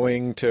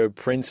going to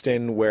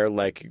Princeton where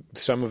like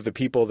some of the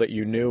people that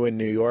you knew in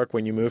New York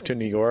when you moved to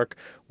New York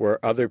were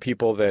other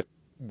people that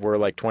were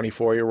like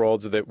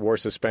 24-year-olds that wore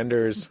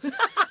suspenders,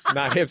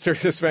 not hipster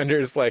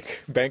suspenders,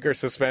 like banker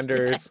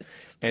suspenders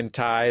and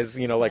ties,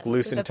 like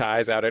loosened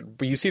ties out at.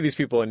 But you see these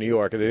people in New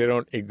York. They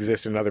don't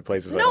exist in other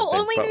places. No,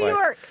 only New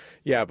York.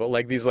 Yeah, but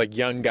like these like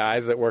young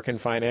guys that work in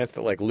finance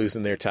that like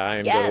loosen their tie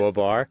and go to a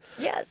bar.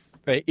 Yes.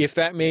 If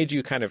that made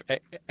you kind of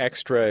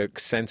extra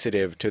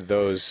sensitive to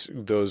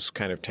those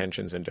kind of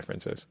tensions and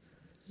differences.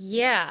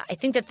 Yeah, I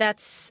think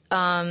that's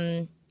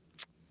of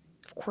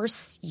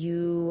course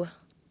you.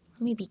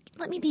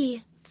 Let me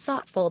be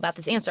thoughtful about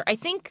this answer. I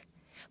think,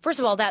 first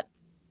of all, that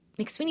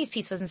McSweeney's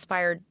piece was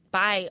inspired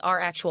by our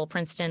actual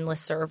Princeton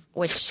listserv,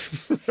 which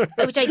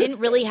I didn't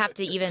really have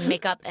to even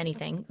make up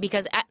anything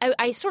because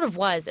I sort of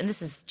was, and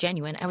this is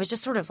genuine. I was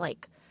just sort of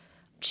like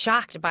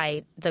shocked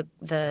by the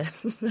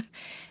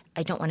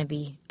I don't want to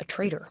be a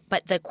traitor,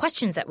 but the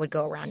questions that would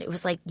go around, it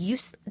was like,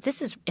 this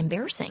is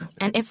embarrassing.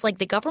 And if like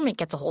the government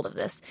gets a hold of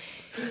this,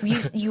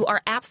 you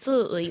are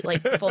absolutely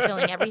like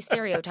fulfilling every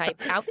stereotype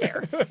out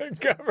there.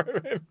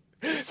 Government.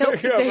 So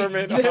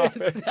government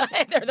office.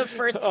 They're the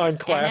first on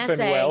class NSA. And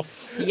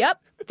wealth.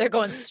 Yep. They're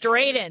going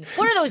straight in.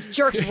 What are those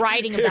jerks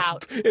writing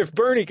about? If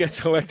Bernie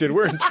gets elected,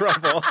 we're in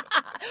trouble.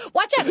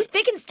 Watch out.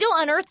 They can still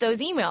unearth those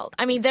emails.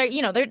 I mean,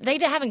 they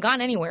haven't gone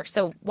anywhere.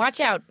 So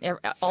watch out,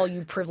 all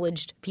you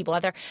privileged people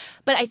out there.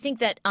 But I think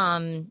that,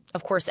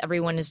 of course,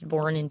 everyone is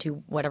born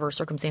into whatever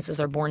circumstances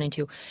they're born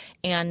into.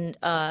 And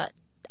I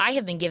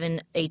have been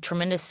given a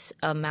tremendous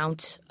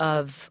amount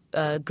of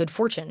good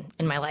fortune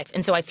in my life.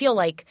 And so I feel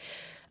like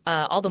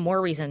all the more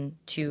reason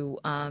to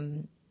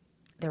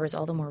there is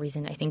all the more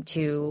reason, I think,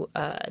 to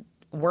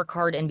work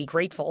hard and be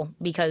grateful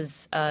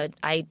because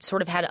I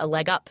sort of had a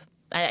leg up.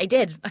 I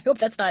did. I hope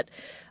that's not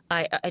 –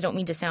 I don't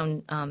mean to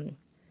sound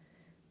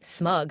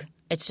smug.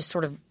 It's just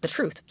sort of the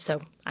truth.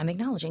 So I'm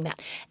acknowledging that.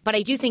 But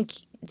I do think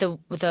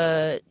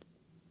the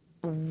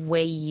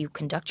way you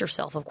conduct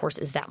yourself, of course,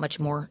 is that much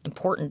more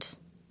important.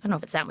 I don't know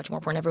if it's that much more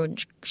important. Everyone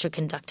should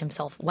conduct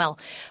himself well.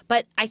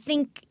 But I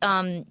think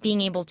being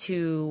able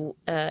to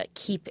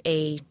keep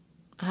a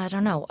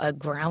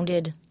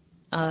grounded –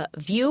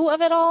 view of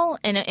it all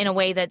in a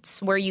way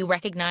that's where you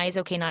recognize,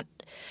 okay, not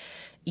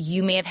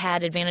you may have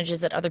had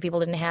advantages that other people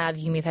didn't have.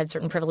 You may have had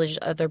certain privileges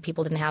other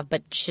people didn't have,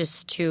 but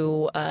just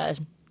to,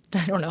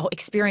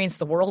 experience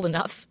the world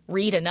enough,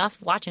 read enough,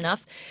 watch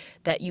enough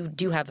that you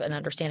do have an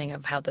understanding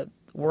of how the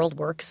world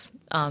works.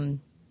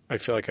 I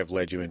feel like I've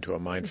led you into a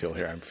minefield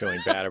here. I'm feeling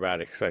bad about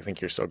it because I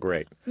think you're so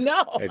great.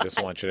 No. I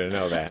just want you to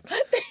know that.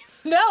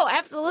 No,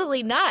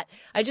 absolutely not.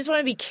 I just want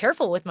to be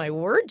careful with my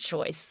word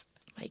choice.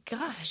 My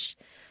gosh,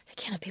 I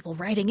can't have people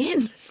writing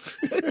in.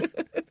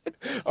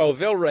 Oh,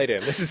 they'll write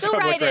in. This is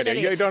public radio.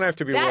 You don't have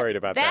to be worried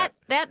about that.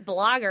 That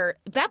blogger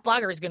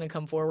is going to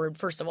come forward,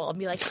 first of all, and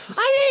be like,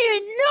 I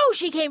didn't even know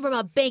she came from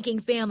a banking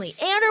family,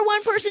 and her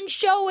one-person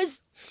show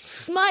was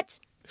smut.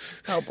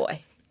 Oh,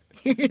 boy.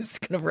 He's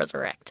going to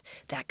resurrect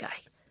that guy.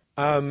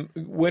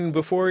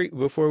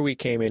 Before we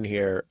came in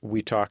here,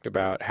 we talked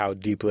about how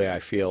deeply I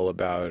feel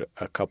about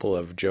a couple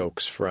of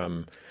jokes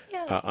from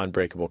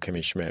Unbreakable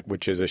Kimmy Schmidt,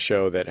 which is a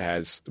show that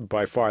has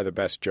by far the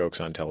best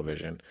jokes on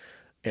television.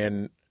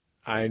 And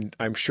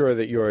I'm sure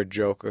that you're a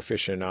joke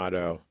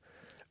aficionado.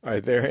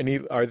 Are there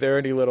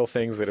any little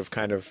things that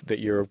have that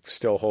you're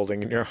still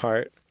holding in your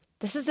heart?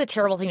 This is the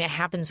terrible thing that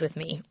happens with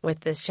me with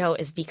this show,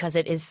 is because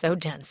it is so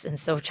dense and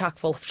so chock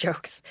full of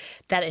jokes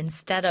that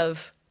instead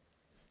of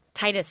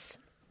Titus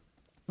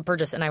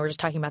Burgess and I were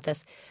just talking about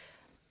this,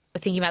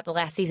 thinking about the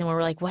last season where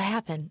we're like, what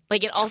happened?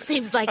 Like, it all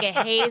seems like a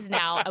haze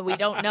now, and we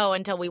don't know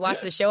until we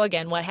watch the show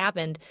again what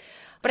happened.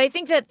 But I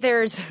think that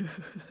there's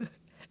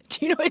 –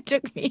 do you know it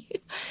took me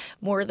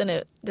more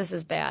than this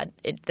is bad,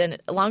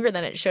 longer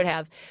than it should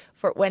have,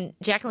 for when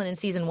Jacqueline in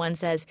season 1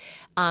 says,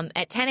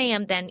 at 10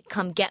 a.m. then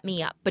come get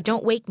me up, but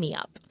don't wake me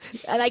up.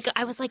 And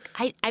I was like,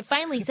 I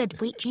finally said,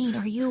 wait, Jane,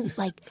 are you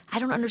like, I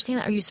don't understand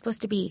that. Are you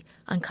supposed to be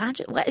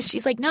unconscious? What?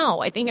 She's like,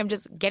 no, I think I'm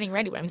just getting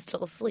ready when I'm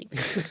still asleep.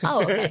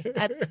 Oh, okay.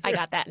 I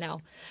got that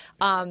now.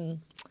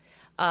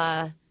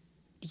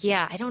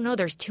 Yeah, I don't know.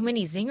 There's too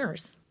many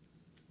zingers.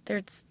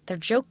 They're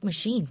joke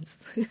machines.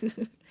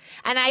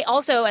 And I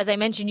also, as I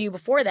mentioned to you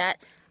before that,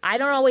 I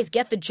don't always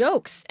get the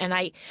jokes, and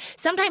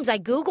sometimes I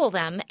Google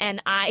them,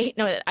 and I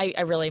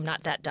really am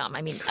not that dumb.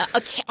 I mean,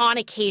 on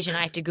occasion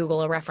I have to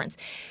Google a reference,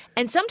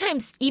 and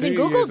sometimes even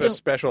Google use a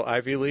special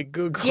Ivy League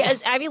Google.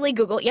 Yes, Ivy League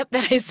Google. Yep,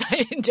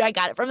 I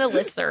got it from the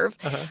listserv.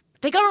 Uh-huh.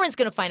 The government's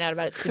going to find out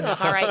about it soon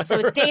enough, all right? So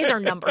its days are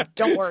numbered.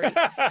 Don't worry.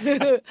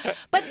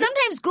 But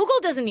sometimes Google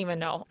doesn't even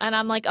know, and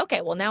I'm like,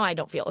 okay, well now I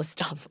don't feel as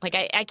dumb. Like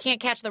I can't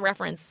catch the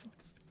reference.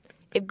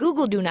 If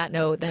Google do not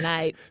know, then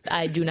I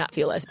do not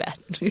feel as bad.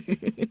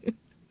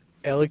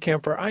 Ellie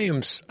Kemper, I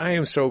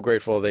am so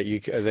grateful that you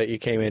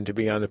came in to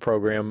be on the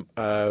program.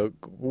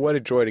 What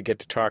a joy to get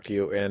to talk to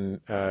you, and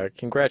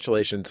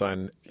congratulations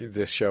on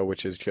this show,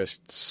 which is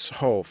just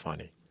so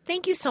funny.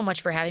 Thank you so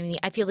much for having me.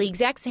 I feel the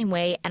exact same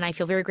way, and I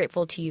feel very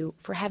grateful to you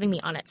for having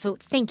me on it. So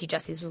thank you,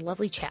 Jesse. This was a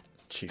lovely chat.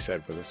 She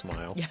said with a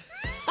smile.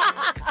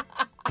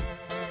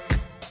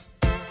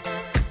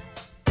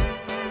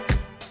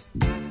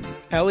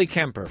 Ellie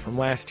Kemper from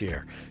last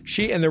year.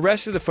 She and the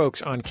rest of the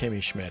folks on Kimmy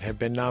Schmidt have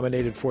been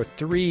nominated for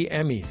 3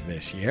 Emmys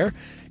this year.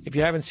 If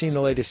you haven't seen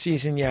the latest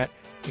season yet,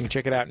 you can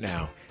check it out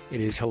now.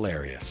 It is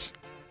hilarious.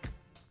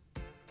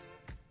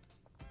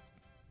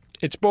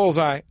 It's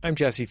Bullseye. I'm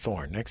Jesse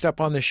Thorne. Next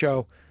up on the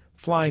show,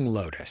 Flying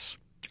Lotus.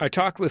 I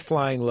talked with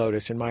Flying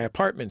Lotus in my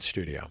apartment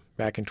studio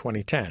back in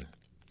 2010.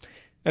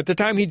 At the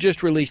time, he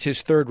just released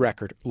his 3rd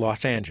record,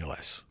 Los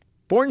Angeles.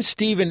 Born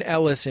Stephen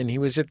Ellison, he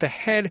was at the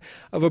head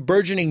of a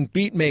burgeoning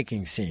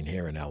beat-making scene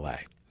here in L.A.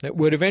 that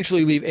would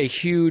eventually leave a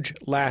huge,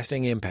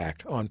 lasting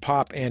impact on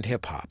pop and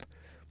hip-hop.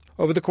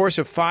 Over the course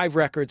of 5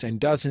 records and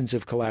dozens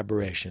of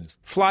collaborations,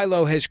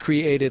 Flylo has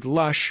created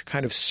lush,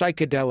 kind of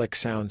psychedelic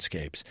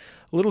soundscapes,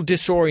 a little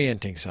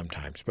disorienting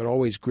sometimes, but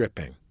always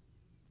gripping.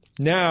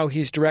 Now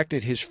he's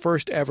directed his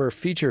first ever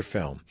feature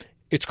film.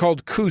 It's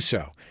called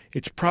Kuso.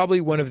 It's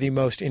probably one of the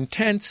most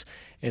intense,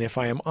 and if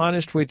I am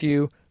honest with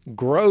you,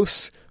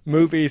 gross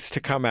movies to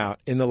come out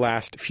in the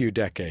last few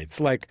decades.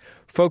 Like,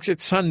 folks at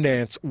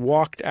Sundance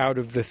walked out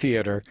of the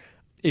theater.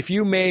 If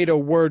you made a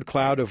word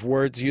cloud of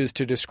words used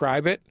to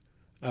describe it,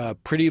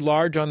 pretty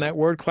large on that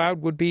word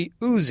cloud would be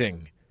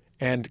oozing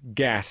and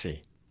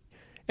gassy.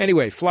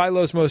 Anyway,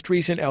 Flylo's most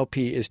recent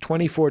LP is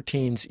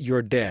 2014's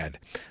You're Dead.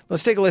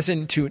 Let's take a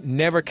listen to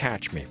Never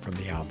Catch Me from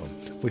the album,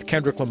 with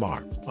Kendrick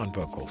Lamar on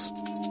vocals.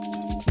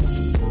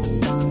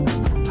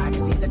 I can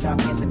see the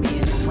darkness in me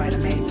and it's quite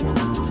amazing.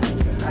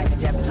 Life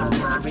and death is no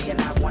mystery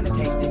and I want to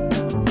taste it.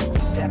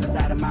 Step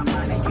inside of my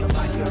mind and you'll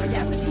find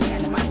curiosity,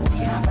 animosity,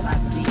 high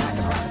velocity, I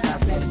can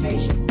prophesize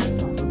meditation.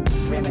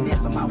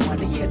 Reminisce on my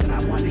wonder years and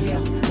I wonder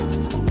here.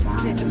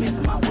 Sentiments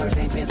of my words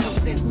ain't been so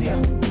sincere.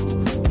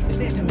 It's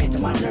intimate to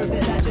my nerve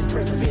that I just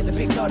persevere. The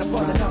big thought of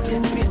all that don't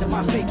disappear to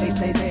my faith. They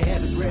say their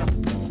head is real.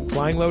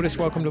 Flying Lotus,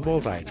 welcome to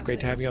Bullseye. It's great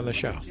to have you on the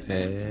show.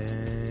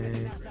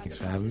 Hey, thanks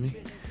for having me.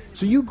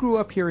 So you grew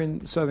up here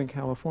in Southern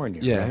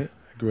California, right?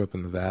 I grew up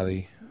in the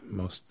Valley.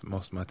 Most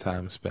of my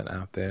time spent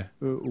out there.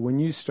 When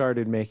you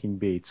started making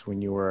beats,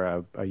 when you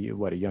were a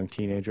young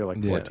teenager,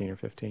 like 14 or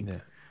 15? Yeah.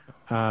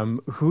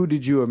 Who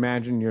did you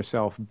imagine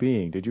yourself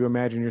being? Did you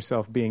imagine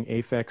yourself being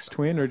Aphex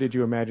Twin, or did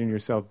you imagine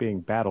yourself being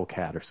Battle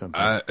Cat or something?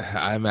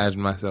 I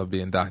imagined myself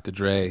being Dr.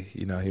 Dre.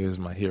 You know, he was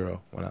my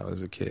hero when I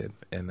was a kid.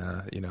 And,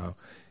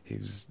 he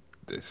was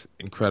this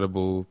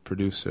incredible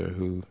producer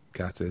who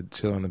got to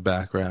chill in the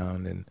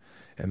background and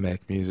and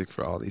make music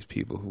for all these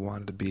people who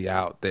wanted to be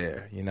out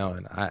there, you know.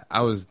 And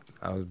I was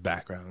a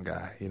background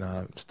guy, you know.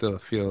 I still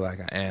feel like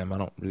I am. I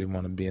don't really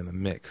want to be in the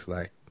mix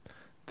like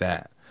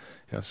that,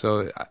 you know.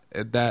 So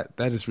that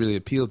just really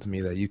appealed to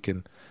me, that you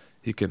can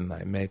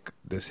like make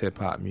this hip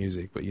hop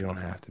music, but you don't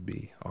have to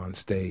be on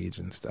stage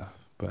and stuff.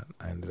 But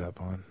I ended up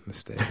on the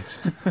stage.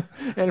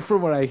 And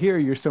from what I hear,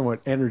 you're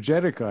somewhat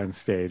energetic on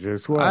stage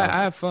as well.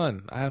 I have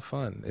fun.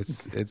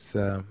 It's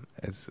a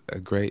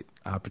great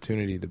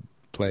opportunity to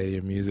play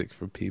your music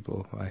for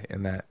people, like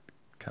in that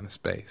kind of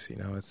space. You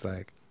know, it's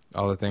like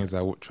all the things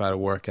I try to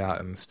work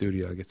out in the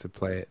studio, I get to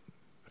play it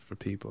for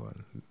people,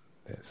 and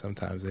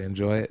sometimes they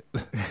enjoy it.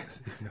 You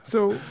know?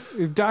 So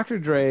Dr.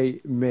 Dre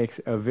makes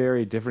a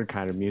very different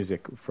kind of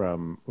music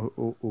from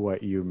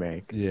what you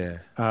make. Yeah.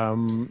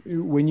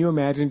 When you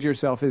imagined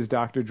yourself as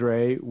Dr.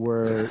 Dre,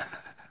 were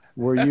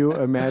you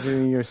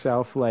imagining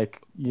yourself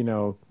like, you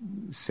know,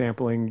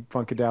 sampling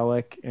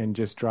Funkadelic and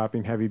just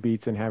dropping heavy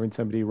beats and having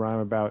somebody rhyme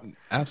about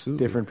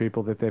Absolutely. different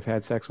people that they've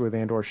had sex with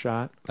and or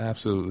shot?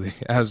 Absolutely.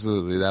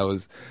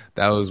 That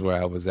was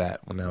where I was at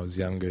when I was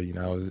younger. You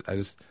know,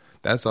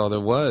 that's all there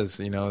was,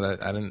 you know.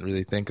 That I didn't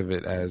really think of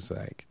it as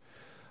like,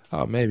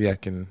 oh, maybe I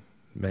can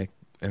make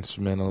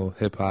instrumental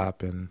hip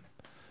hop and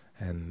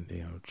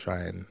you know,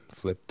 try and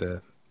flip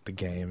the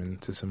game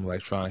into some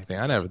electronic thing.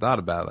 I never thought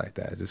about it like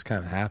that. It just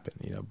kind of happened,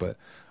 you know. But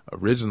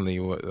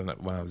originally,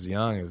 when I was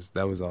young,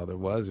 that was all there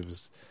was. It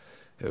was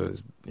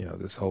you know,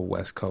 this whole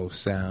West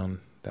Coast sound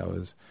that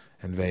was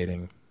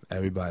invading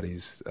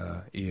everybody's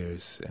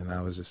ears, and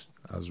I was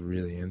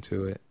really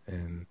into it,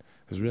 and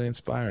it was really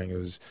inspiring. It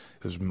was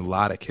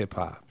melodic hip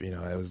hop. You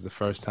know, it was the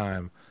first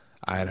time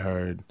I had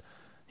heard,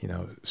 you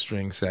know,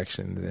 string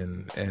sections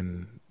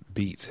and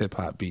beats, hip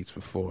hop beats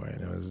before,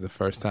 and it was the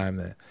first time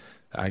that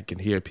I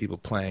could hear people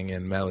playing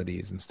in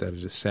melodies instead of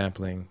just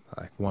sampling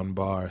like one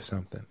bar or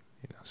something.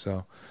 You know,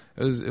 so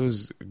it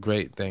was a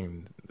great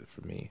thing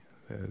for me.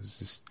 It was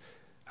just,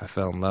 I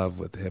fell in love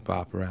with hip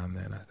hop around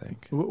then, I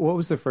think. What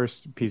was the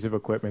first piece of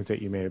equipment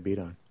that you made a beat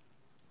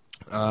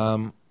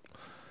on?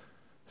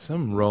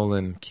 Some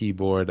Roland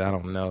keyboard. I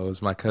don't know. It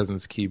was my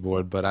cousin's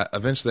keyboard, but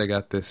eventually I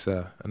got this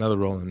another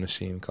Roland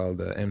machine called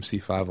the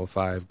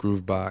MC505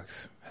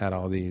 Groovebox. Had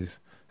all these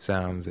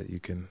sounds that you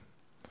can,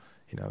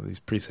 you know, these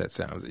preset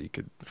sounds that you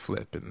could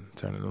flip and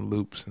turn into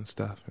loops and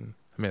stuff. And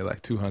I made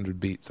like 200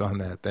 beats on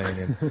that thing,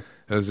 and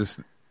it was just,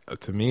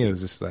 to me, it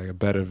was just like a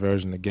better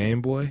version of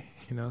Game Boy,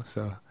 you know.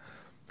 So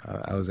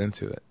I was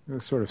into it. It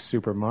was sort of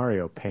Super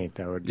Mario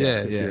Paint, I would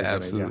guess. Yeah,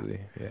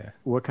 absolutely. Yeah.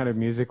 What kind of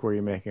music were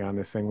you making on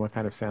this thing? What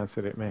kind of sounds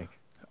did it make?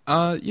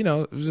 You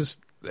know, it was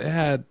just,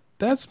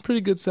 that's some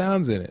pretty good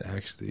sounds in it,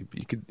 actually.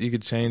 You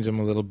could change them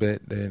a little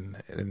bit. It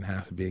didn't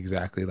have to be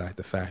exactly like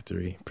the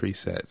factory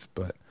presets,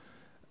 but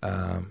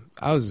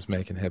I was just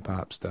making hip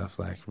hop stuff,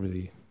 like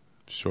really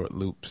short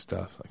loop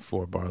stuff, like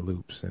 4-bar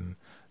loops, and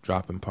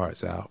dropping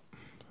parts out,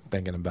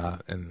 thinking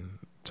about it in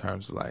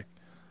terms of like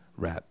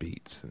rap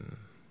beats and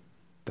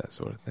that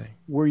sort of thing.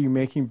 Were you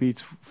making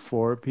beats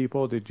for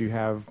people? Did you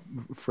have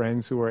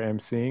friends who were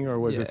emceeing, or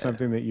was it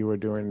something that you were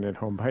doing at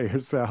home by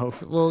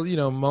yourself? Well, you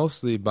know,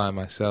 mostly by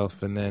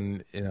myself, and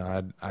then, you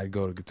know, I'd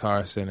go to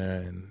Guitar Center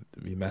and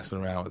be messing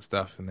around with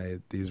stuff,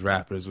 and these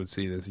rappers would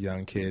see this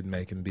young kid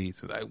making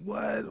beats, and like,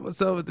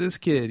 what's up with this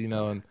kid, you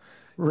know? And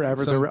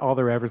all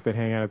the rappers that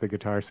hang out at the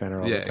Guitar Center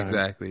all the time.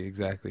 Yeah,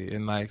 exactly.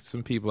 And like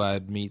some people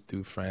I'd meet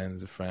through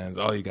friends of friends.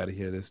 Oh, you got to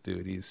hear this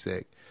dude, he's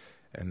sick.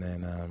 And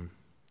then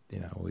you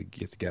know, we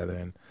get together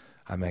and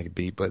I make a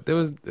beat, but there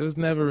was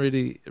never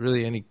really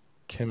any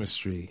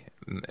chemistry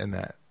in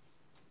that.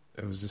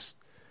 It was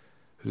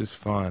just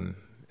fun.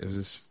 It was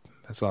just,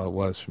 that's all it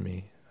was for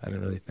me. I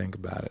didn't really think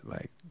about it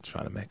like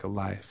trying to make a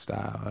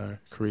lifestyle or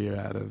career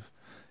out of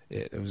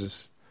it. It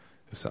was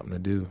something to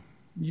do.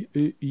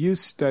 You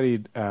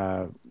studied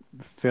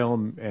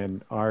film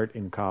and art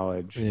in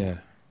college. Yeah.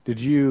 Had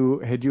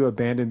you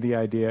abandoned the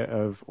idea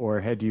of, or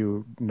had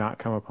you not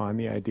come upon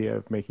the idea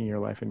of making your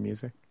life in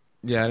music?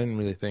 Yeah, I didn't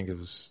really think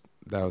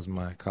that was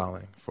my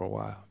calling for a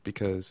while,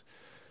 because,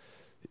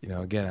 you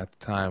know, again, at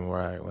the time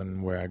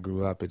where I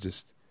grew up, I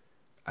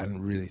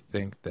didn't really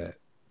think that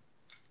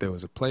there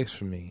was a place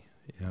for me.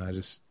 You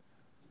know,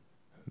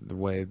 the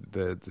way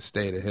the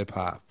state of hip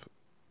hop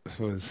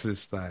was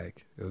just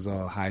like, it was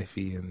all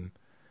hyphy and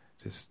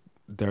just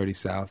dirty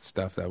South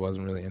stuff that I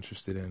wasn't really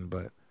interested in,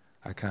 but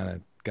I kind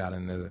of got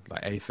into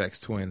like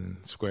Aphex Twin and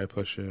Square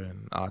Pusher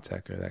and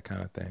Autechre, that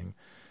kind of thing,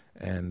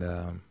 and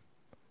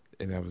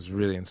it was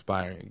really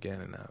inspiring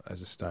again, and I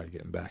just started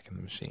getting back in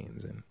the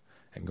machines and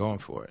going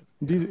for it.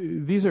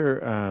 These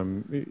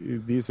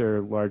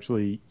are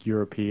largely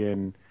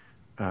European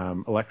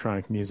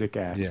electronic music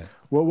acts. Yeah.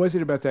 What was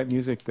it about that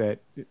music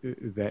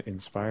that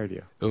inspired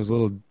you? It was a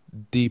little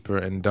deeper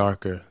and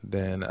darker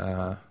than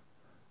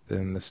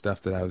the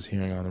stuff that I was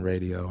hearing on the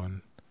radio,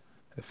 and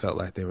it felt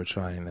like they were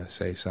trying to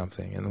say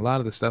something. And a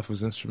lot of the stuff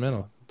was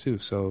instrumental too,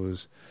 so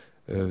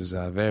it was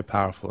very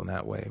powerful in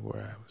that way,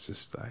 where I was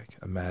just like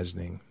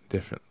imagining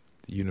different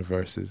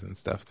universes and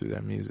stuff through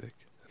their music.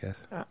 guess.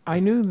 I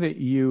knew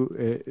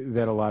that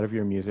that a lot of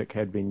your music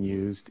had been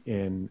used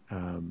in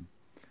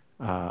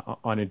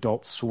on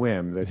Adult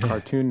Swim, the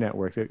Cartoon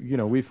Network. That, you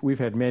know, we've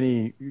had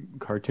many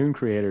cartoon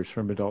creators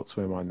from Adult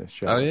Swim on this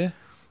show. Oh yeah,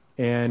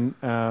 and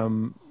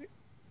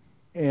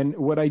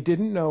what I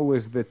didn't know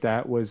was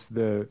that was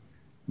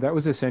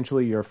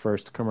essentially your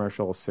first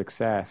commercial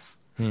success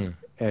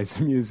as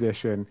a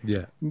musician.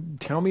 Yeah.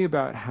 Tell me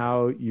about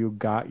how you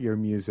got your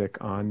music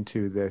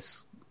onto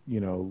this, you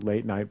know,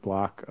 late night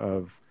block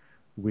of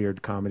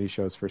weird comedy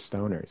shows for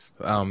stoners.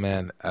 Oh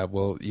man,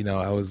 well, you know,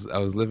 I was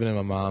living in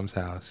my mom's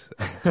house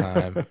at the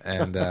time,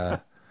 and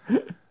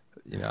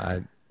you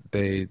know,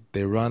 they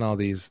run all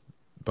these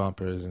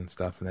bumpers and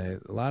stuff,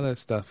 and a lot of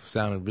stuff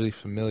sounded really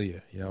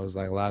familiar. You know, it was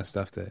like a lot of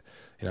stuff that,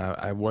 you know,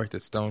 I worked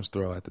at Stone's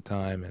Throw at the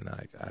time, and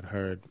I'd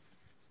heard.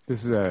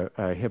 This is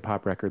a hip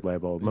hop record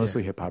label,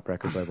 mostly hip hop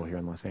record label here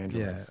in Los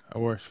Angeles. Yeah, I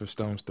worked for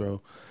Stone's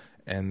Throw,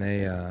 and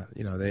they,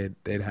 you know,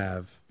 they'd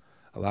have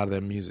a lot of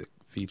their music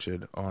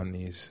featured on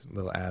these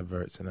little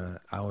adverts, and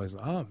I was,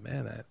 oh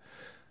man, that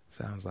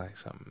sounds like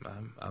something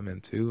I'm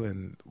into.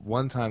 And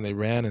one time they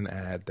ran an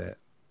ad that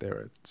they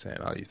were saying,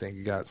 "Oh, you think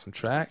you got some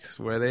tracks?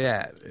 Where they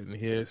at? And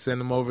here, send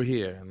them over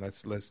here, and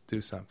let's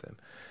do something."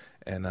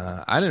 And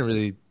I didn't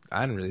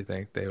really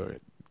think they were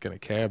gonna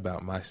care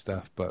about my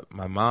stuff, but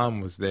my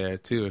mom was there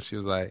too, and she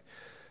was like,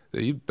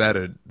 "You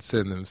better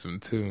send them some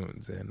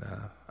tunes." And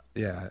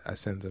yeah, I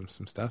sent them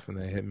some stuff, and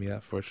they hit me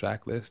up for a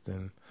track list,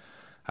 and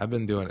I've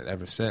been doing it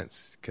ever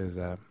since because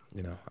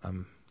you know,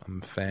 I'm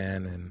a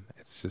fan, and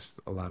it's just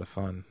a lot of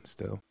fun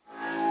still.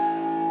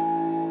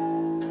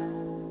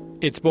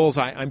 It's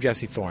Bullseye. I'm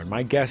Jesse Thorne.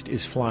 My guest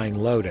is Flying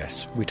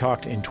Lotus. We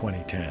talked in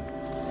 2010.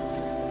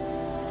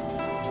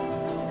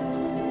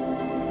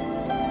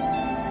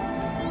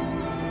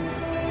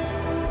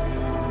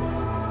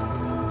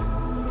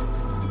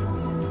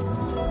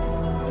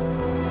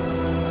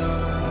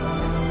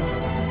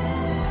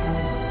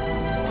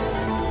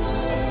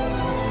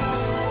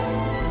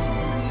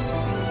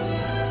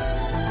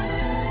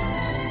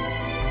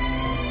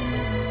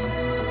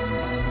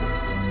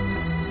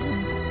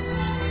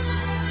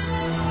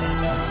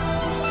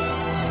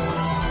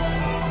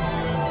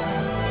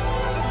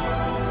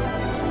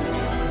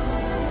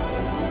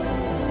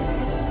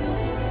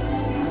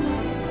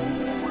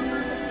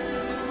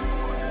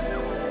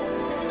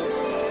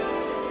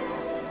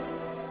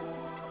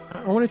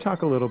 I want to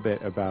talk a little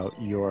bit about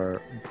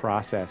your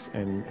process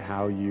and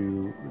how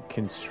you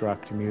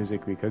construct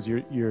music, because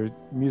your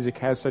music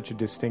has such a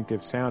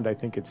distinctive sound. I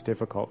think it's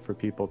difficult for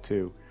people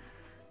to,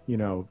 you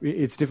know,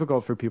 it's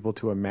difficult for people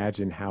to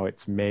imagine how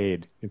it's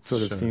made. It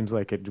sort of seems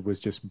like it was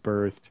just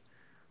birthed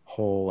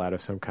whole out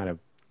of some kind of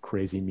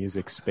crazy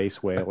music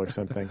space whale or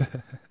something.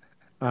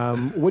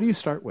 What do you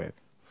start with?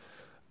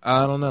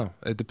 I don't know.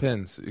 It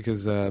depends,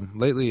 because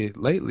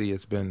lately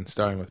it's been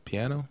starting with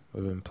piano.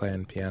 We've been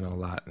playing piano a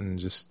lot and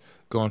just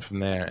going from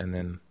there, and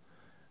then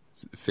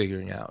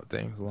figuring out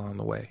things along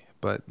the way.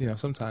 But, you know,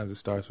 sometimes it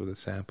starts with a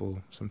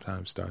sample,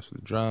 sometimes it starts with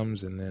the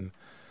drums, and then,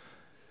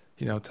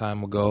 you know,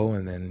 time will go,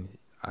 and then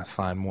I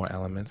find more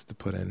elements to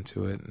put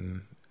into it,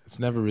 and it's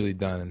never really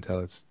done until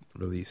it's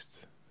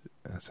released.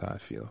 That's how I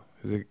feel,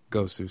 because it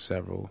goes through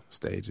several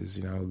stages.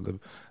 You know,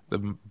 the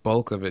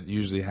bulk of it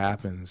usually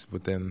happens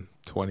within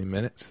 20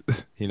 minutes,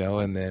 you know,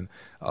 and then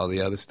all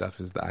the other stuff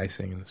is the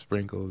icing and the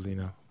sprinkles, you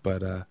know.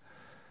 But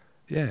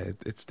yeah,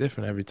 it's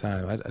different every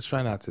time. I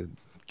try not to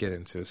get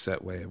into a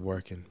set way of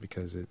working,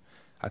 because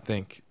I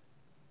think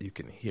you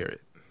can hear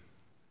it.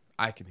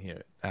 I can hear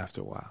it after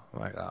a while. I'm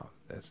like, oh,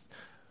 that's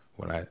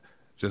when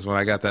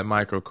I got that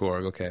micro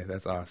chord. Okay,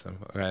 that's awesome.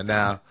 All right,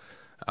 now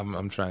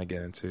I'm trying to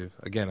get into,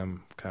 again,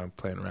 I'm kind of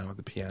playing around with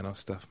the piano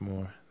stuff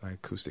more, like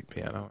acoustic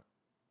piano.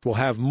 We'll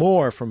have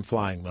more from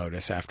Flying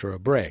Lotus after a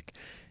break.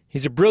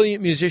 He's a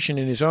brilliant musician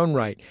in his own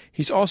right.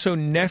 He's also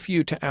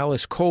nephew to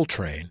Alice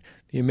Coltrane,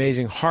 the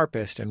amazing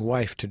harpist and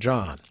wife to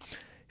John.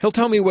 He'll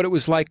tell me what it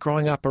was like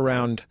growing up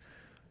around,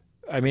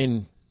 I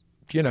mean,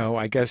 you know,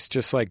 I guess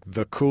just like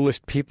the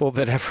coolest people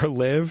that ever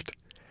lived.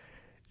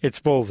 It's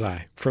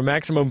Bullseye from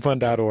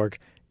MaximumFun.org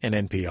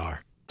and NPR.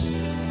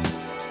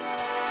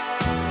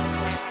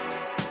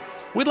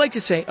 We'd like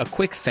to say a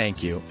quick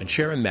thank you and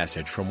share a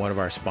message from one of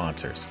our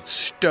sponsors,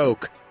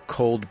 Stoke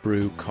Cold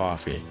Brew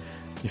Coffee.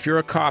 If you're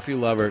a coffee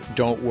lover,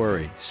 don't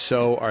worry.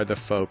 So are the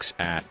folks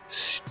at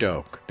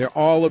Stoke. They're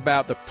all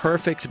about the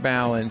perfect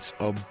balance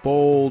of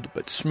bold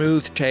but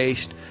smooth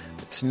taste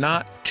that's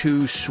not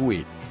too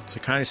sweet. It's the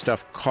kind of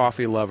stuff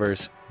coffee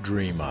lovers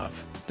dream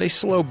of. They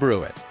slow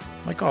brew it,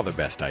 like all the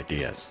best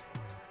ideas.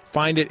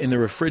 Find it in the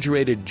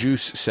refrigerated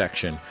juice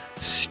section.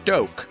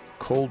 Stoke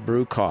Cold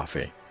Brew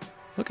Coffee.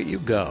 Look at you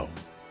go.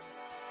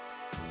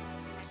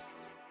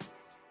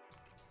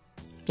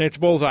 It's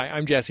Bullseye.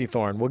 I'm Jesse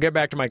Thorne. We'll get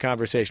back to my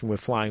conversation with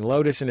Flying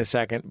Lotus in a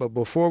second, but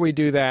before we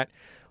do that,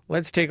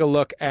 let's take a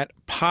look at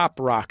Pop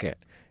Rocket.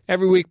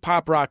 Every week,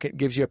 Pop Rocket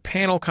gives you a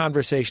panel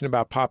conversation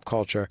about pop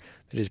culture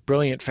that is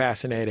brilliant,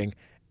 fascinating,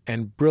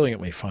 and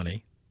brilliantly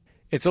funny.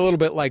 It's a little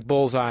bit like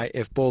Bullseye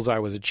if Bullseye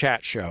was a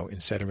chat show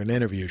instead of an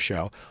interview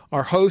show.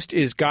 Our host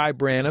is Guy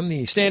Branum,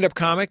 the stand-up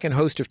comic and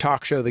host of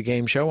Talk Show The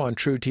Game Show on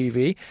True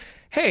TV.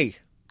 Hey,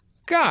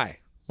 Guy,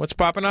 what's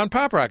popping on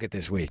Pop Rocket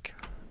this week?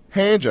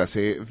 Hey,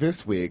 Jesse.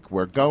 This week,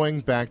 we're going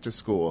back to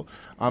school.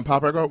 On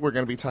Pop Rocket, we're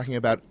going to be talking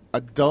about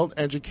adult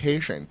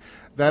education.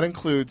 That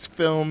includes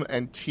film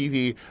and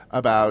TV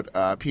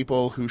about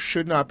people who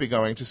should not be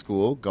going to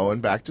school,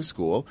 going back to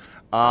school,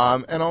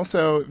 and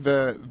also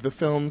the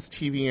films,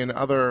 TV, and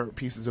other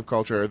pieces of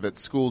culture that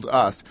schooled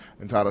us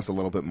and taught us a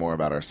little bit more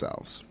about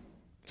ourselves.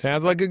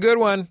 Sounds like a good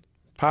one.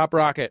 Pop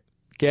Rocket.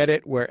 Get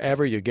it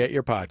wherever you get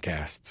your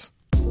podcasts.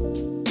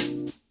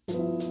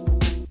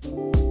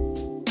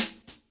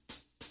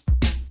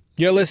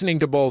 You're listening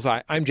to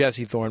Bullseye. I'm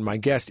Jesse Thorne. My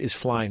guest is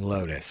Flying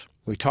Lotus.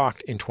 We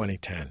talked in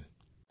 2010.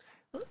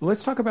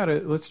 Let's talk about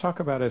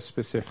a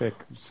specific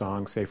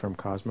song, say from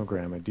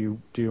Cosmogramma.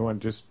 Do you want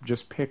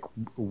just pick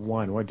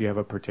one? What do you have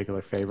a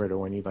particular favorite or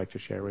one you'd like to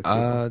share with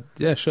me?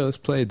 Yeah, sure. Let's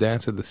play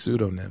Dance of the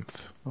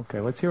Pseudo-Nymph.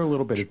 Okay, let's hear a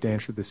little bit of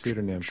Dance of the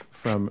Pseudo-Nymph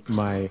from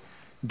my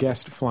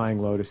guest Flying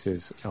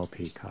Lotus's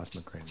LP,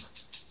 Cosmogramma.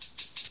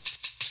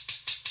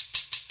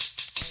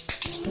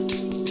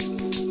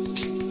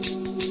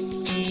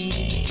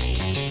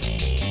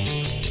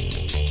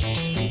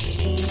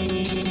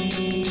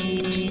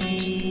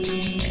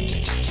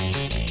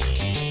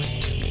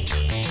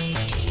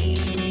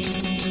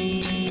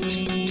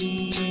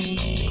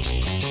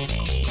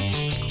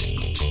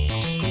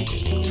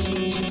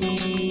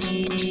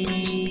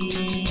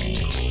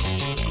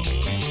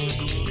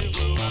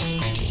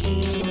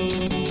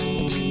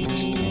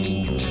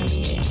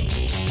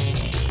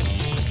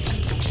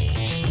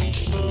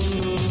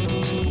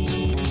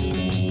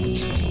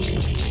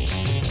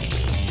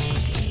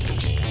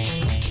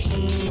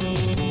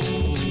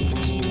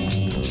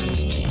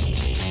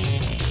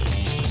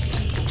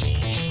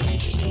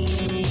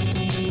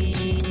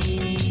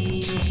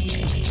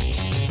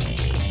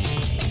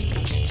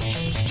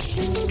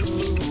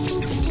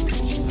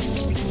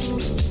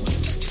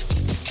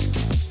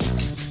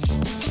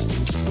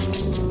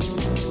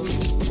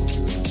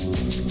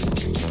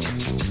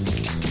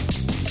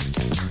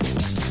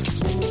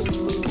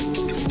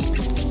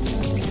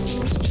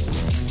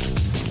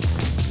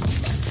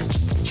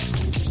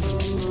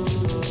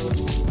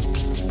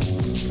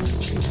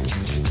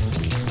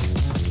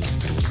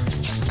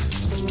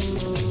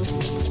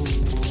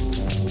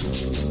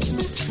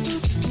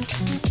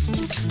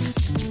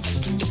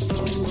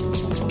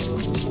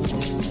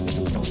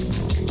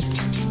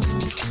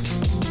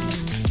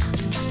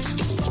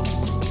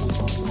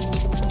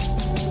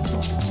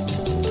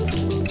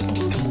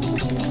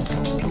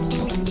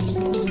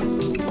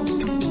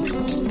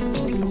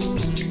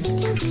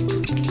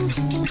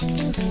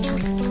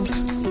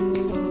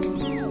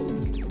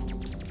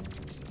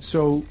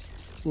 So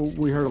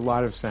we heard a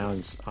lot of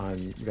sounds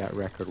on that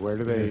record. Where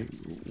do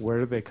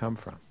they come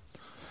from?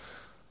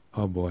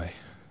 Oh boy,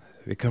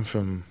 they come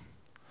from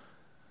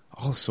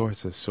all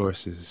sorts of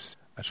sources.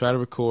 I try to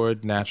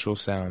record natural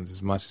sounds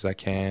as much as I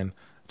can.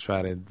 I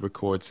try to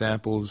record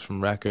samples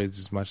from records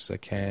as much as I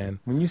can.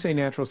 When you say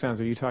natural sounds,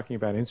 are you talking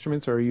about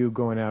instruments, or are you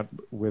going out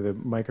with a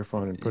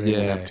microphone and putting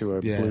it up to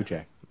a Blue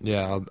Jay?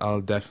 Yeah,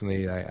 I'll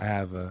definitely. I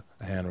have a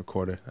hand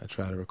recorder. I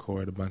try to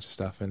record a bunch of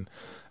stuff, and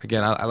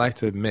again, I like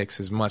to mix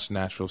as much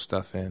natural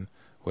stuff in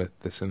with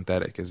the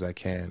synthetic as I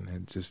can.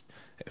 And just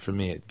for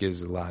me, it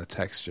gives a lot of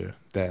texture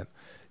that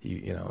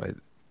with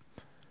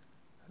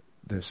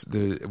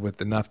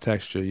enough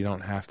texture, you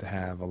don't have to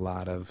have a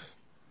lot of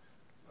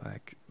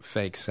like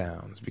fake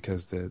sounds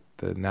because the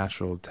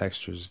natural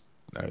textures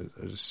are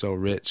just so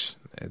rich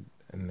and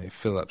they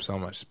fill up so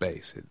much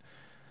space.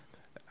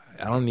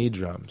 I don't need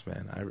drums,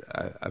 man.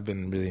 I've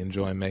been really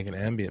enjoying making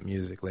ambient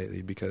music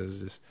lately because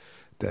just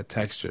that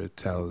texture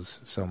tells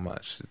so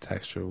much. The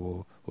texture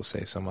will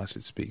say so much.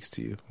 It speaks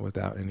to you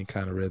without any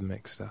kind of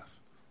rhythmic stuff.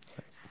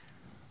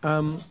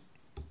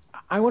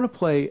 I want to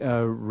play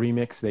a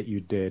remix that you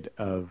did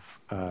of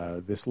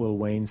this Lil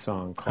Wayne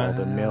song called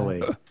A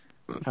Millie.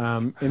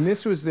 And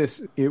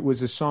it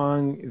was a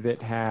song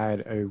that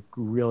had a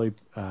really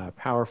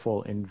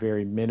powerful and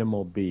very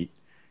minimal beat.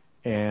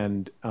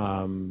 And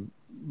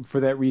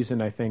for that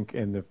reason, I think,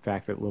 and the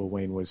fact that Lil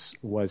Wayne was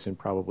and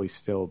probably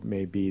still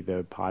may be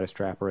the hottest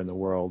rapper in the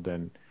world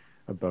and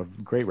a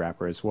great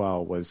rapper as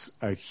well, was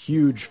a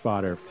huge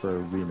fodder for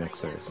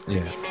remixers.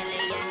 Yeah.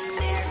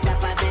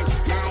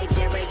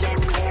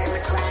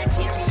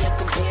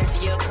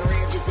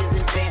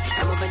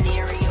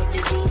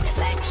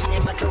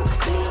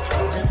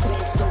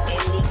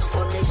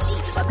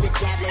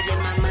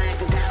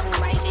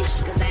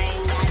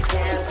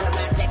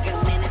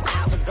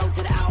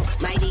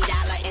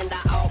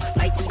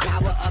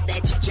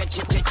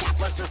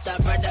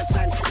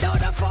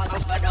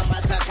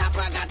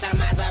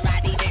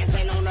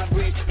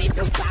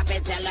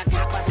 Tell the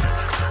coppers, ha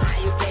ha ha,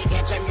 you can't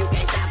catch 'em, you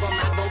can't stop 'em. My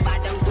boom,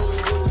 bottom, boom,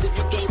 boom.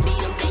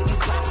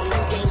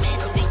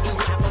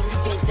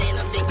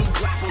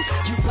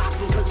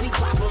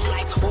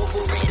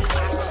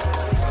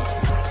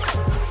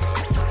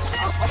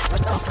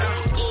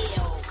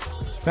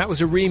 That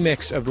was a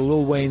remix of the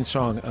Lil Wayne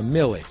song "A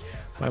Milli"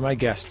 by my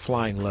guest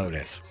Flying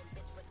Lotus.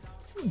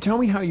 Tell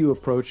me how you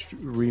approached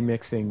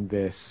remixing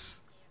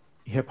this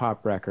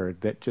hip-hop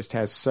record that just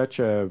has such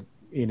a,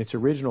 in its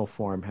original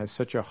form, has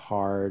such a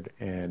hard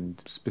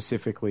and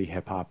specifically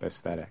hip-hop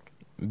aesthetic.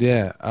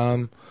 Yeah,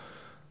 I'm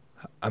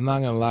not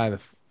going to lie,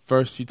 the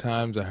first few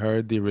times I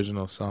heard the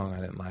original song, I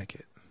didn't like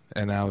it.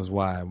 And that was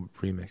why I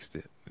remixed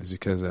it. It's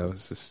because I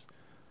was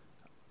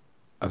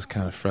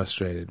kind of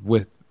frustrated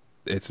with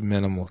its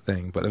minimal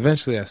thing. But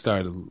eventually I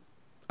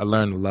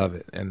learned to love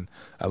it, and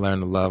I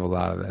learned to love a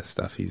lot of that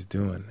stuff he's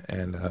doing.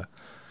 And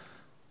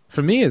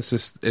for me, it's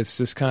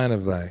just kind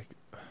of like,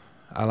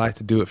 I like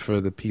to do it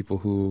for the people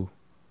who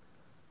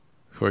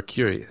are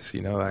curious,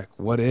 you know, like,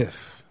 what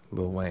if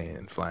Lil Wayne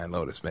and Flying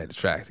Lotus made a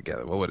track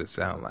together? What would it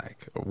sound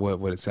like? Or what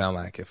would it sound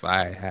like if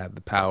I had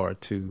the power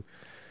to,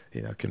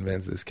 you know,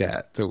 convince this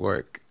cat to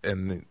work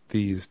in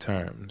these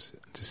terms,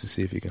 just to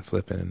see if you can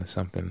flip it into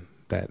something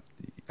that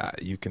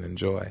you can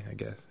enjoy, I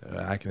guess, or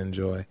I can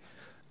enjoy.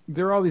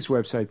 There are all these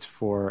websites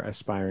for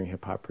aspiring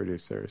hip-hop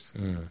producers,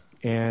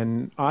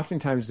 and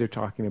oftentimes they're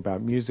talking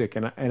about music,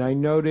 and I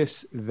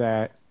notice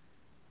that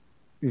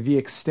the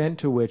extent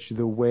to which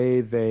the way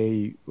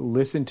they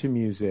listen to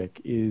music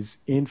is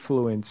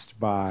influenced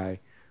by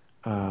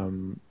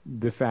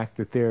the fact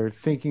that they're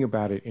thinking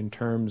about it in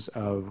terms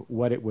of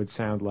what it would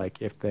sound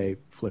like if they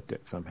flipped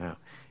it somehow,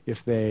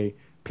 if they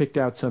picked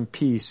out some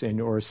piece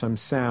or some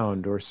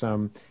sound or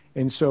some...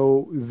 And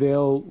so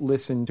they'll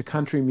listen to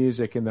country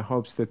music in the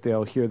hopes that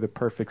they'll hear the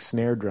perfect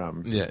snare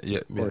drum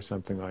or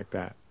something like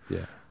that.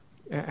 Yeah.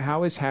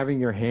 How is having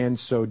your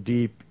hands so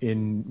deep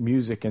in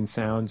music and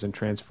sounds and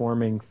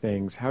transforming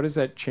things, how does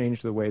that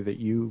change the way that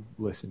you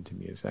listen to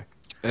music?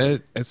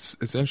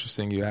 It's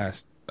interesting you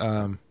asked,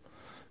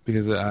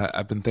 because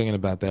I've been thinking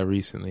about that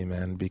recently,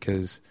 man,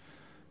 because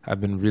I've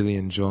been really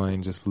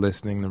enjoying just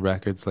listening to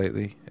records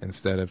lately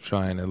instead of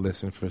trying to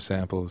listen for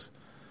samples.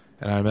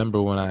 And I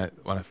remember when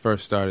I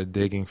first started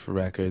digging for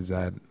records,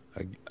 I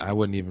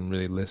wouldn't even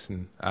really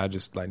listen. I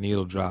just like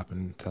needle drop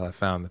until I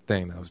found the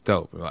thing that was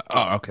dope. I'm like,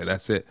 oh, okay,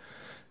 that's it.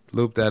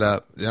 Loop that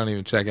up. They don't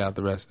even check out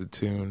the rest of the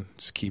tune.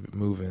 Just keep it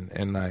moving.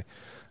 And I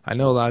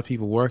know a lot of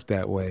people work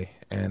that way.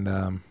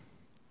 And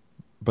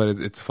but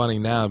it's funny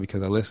now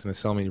because I listen to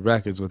so many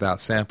records without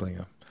sampling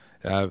them.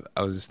 And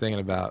I was just thinking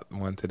about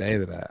one today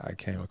that I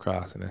came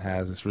across, and it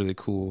has this really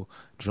cool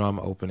drum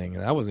opening,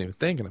 and I wasn't even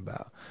thinking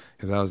about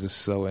because I was just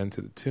so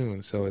into the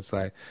tune. So it's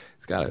like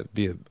it's got to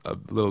be a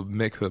little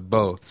mix of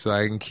both, so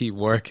I can keep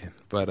working.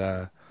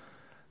 But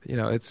you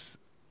know, it's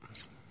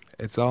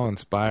all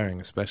inspiring,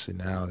 especially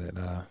now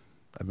that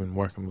I've been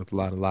working with a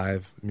lot of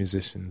live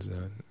musicians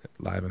and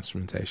live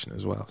instrumentation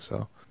as well.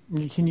 So,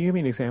 can you give me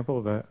an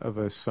example of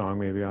a song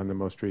maybe on the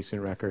most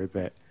recent record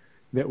that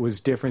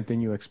was different than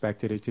you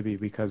expected it to be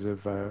because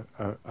of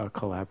a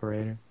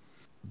collaborator?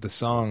 The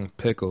song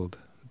 "Pickled,"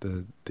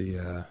 was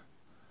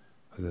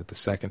it the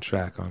second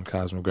track on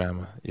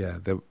Cosmogramma? Yeah,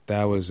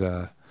 that was.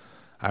 I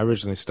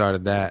originally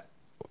started that,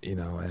 you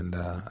know, and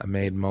I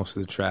made most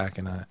of the track,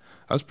 and I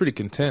was pretty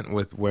content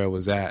with where it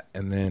was at.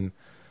 And then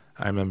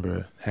I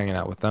remember hanging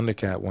out with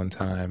Thundercat one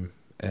time,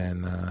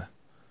 and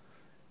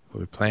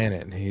we were playing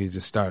it, and he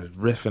just started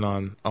riffing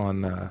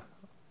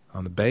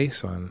on the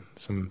bass on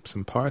some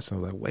parts, and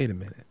I was like, wait a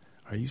minute,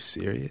 are you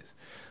serious?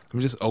 Let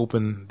me just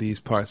open these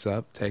parts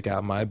up, take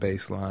out my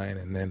bass line,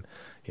 and then,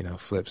 you know,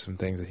 flip some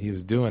things that he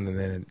was doing, and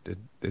then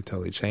it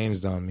totally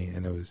changed on me,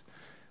 and it was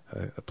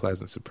a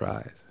pleasant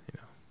surprise, you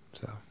know.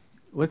 So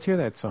let's hear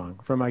that song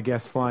from my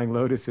guest Flying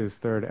Lotus's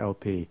third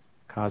LP,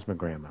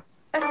 Cosmogramma.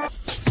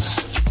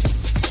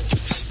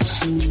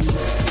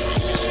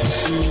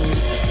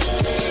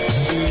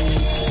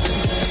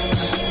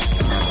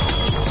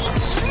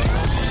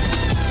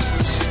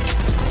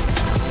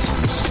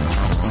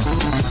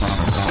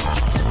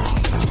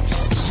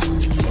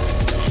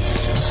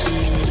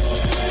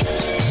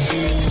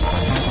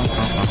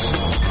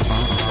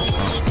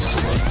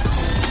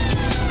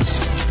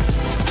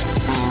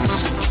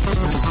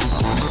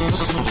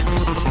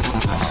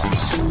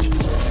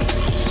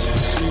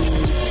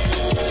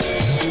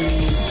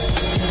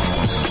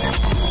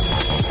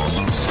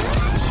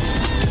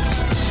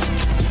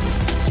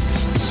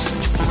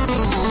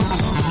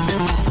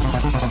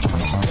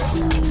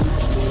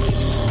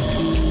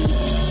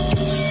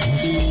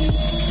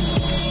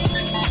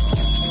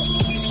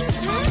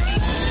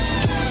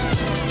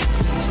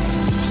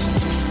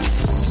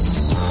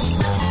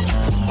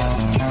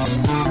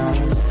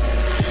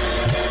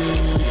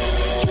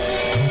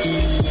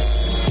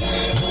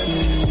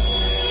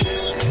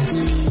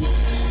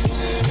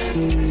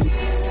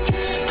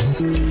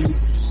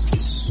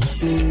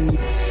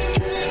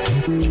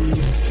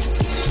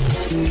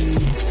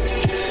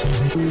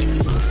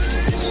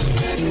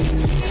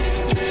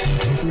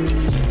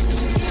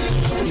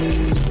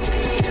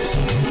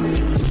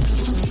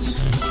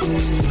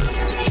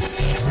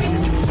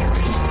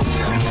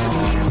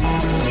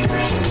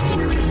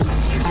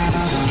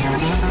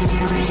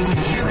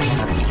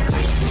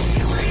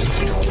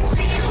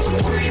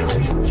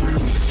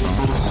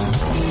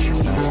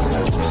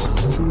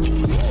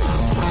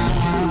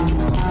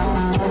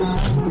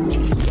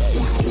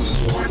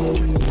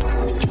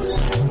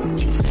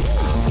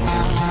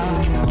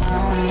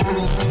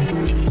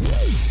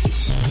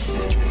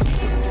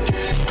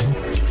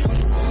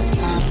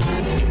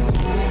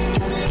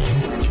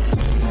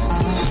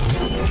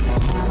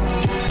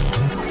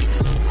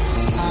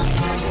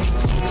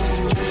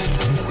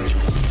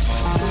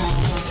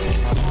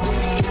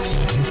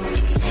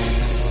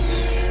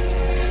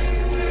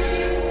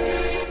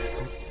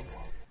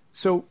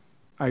 So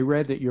I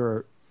read that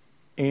your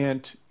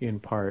aunt, in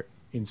part,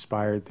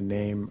 inspired the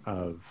name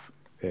of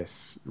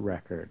this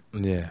record.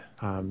 Yeah.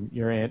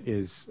 Your aunt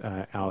is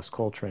Alice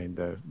Coltrane,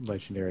 the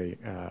legendary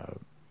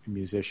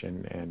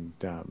musician and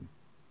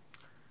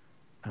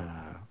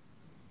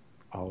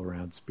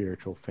all-around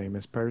spiritual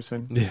famous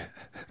person.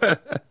 Yeah.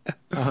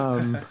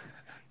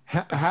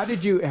 How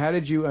did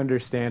you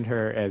understand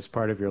her as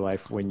part of your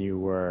life when you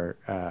were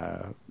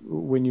a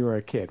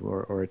kid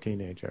or a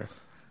teenager?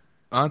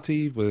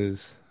 Auntie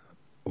was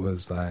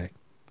like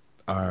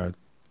our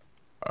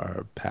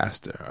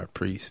pastor, our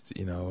priest.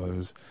 You know, it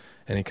was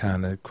any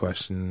kind of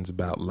questions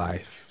about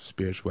life,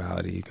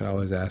 spirituality. You could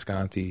always ask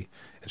Auntie,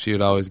 and she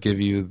would always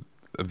give you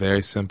a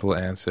very simple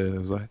answer. It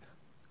was like,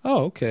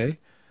 "Oh, okay,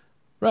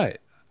 right."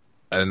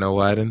 I don't know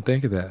why I didn't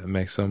think of that. It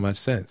makes so much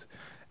sense,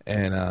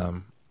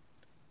 and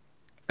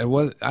it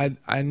was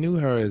I knew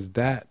her as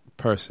that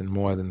person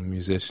more than the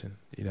musician.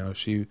 You know,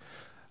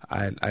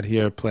 I'd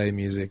hear her play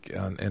music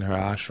in her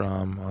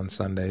ashram on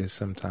Sundays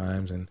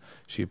sometimes, and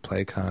she'd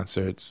play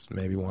concerts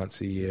maybe once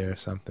a year or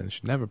something.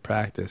 She'd never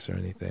practice or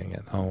anything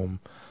at home,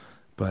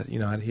 but, you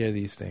know, I'd hear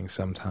these things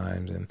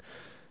sometimes. And,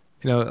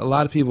 you know, a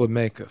lot of people would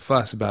make a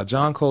fuss about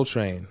John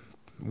Coltrane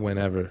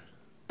whenever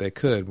they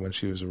could when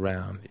she was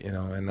around, you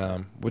know,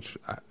 and which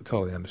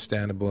totally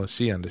understandable.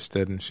 She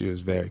understood, and she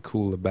was very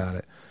cool about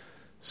it.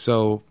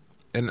 So,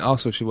 and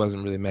also she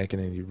wasn't really making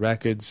any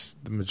records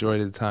the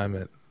majority of the time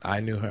that I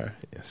knew her.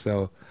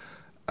 So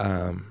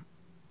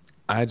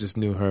I just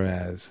knew her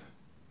as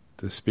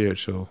the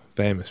spiritual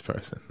famous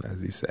person,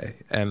 as you say.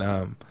 And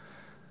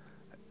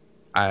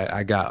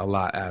I got a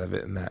lot out of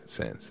it in that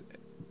sense.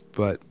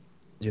 But,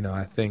 you know,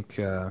 I think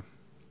right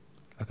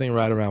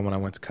around when I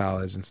went to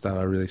college and stuff,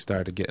 I really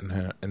started getting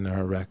into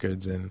her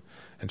records and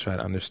try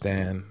to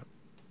understand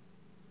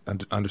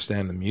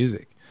the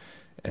music.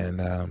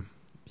 And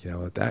you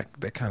know,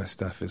 that kind of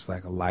stuff is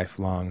like a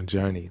lifelong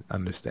journey,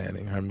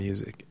 understanding her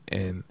music.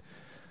 And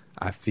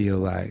I feel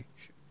like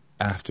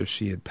after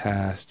she had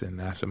passed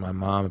and after my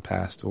mom had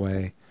passed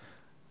away,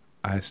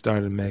 I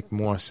started to make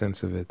more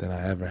sense of it than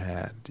I ever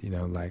had. You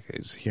know, like I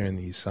was hearing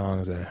these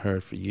songs that I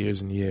heard for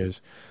years and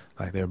years,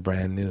 like they're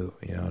brand new,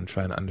 you know, and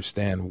trying to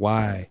understand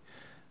why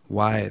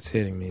it's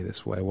hitting me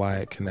this way, why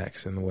it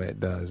connects in the way it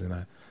does.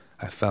 And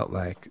I felt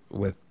like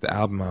with the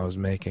album I was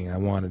making, I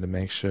wanted to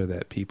make sure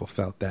that people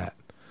felt that.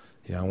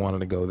 You know, I wanted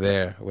to go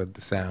there with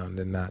the sound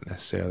and not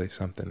necessarily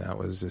something that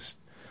was just,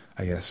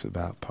 I guess,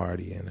 about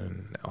partying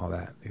and all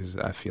that. Because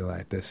I feel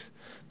like that's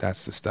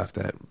the stuff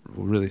that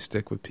will really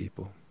stick with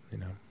people, you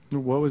know.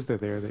 What was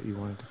there that you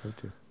wanted to go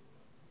to?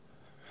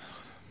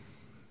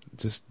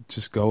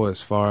 Just go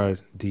as far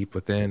deep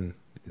within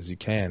as you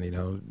can, you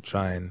know,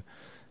 try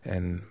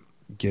and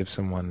give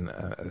someone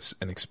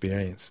an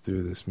experience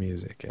through this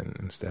music, and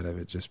instead of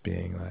it just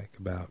being like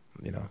about,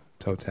 you know,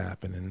 toe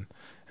tapping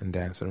and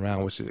dancing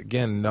around, which is,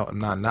 again, no, I'm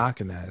not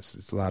knocking that.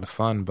 It's a lot of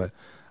fun, but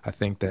I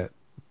think that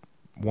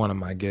one of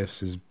my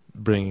gifts is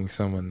bringing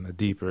someone a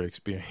deeper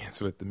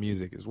experience with the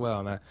music as well,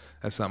 and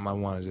that's something I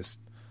want to just,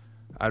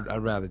 I'd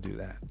rather do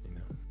that, you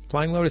know.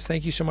 Flying Lotus,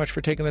 thank you so much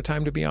for taking the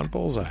time to be on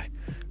Bullseye.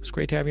 It's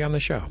great to have you on the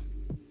show.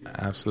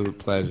 Absolute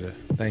pleasure.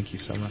 Thank you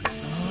so much.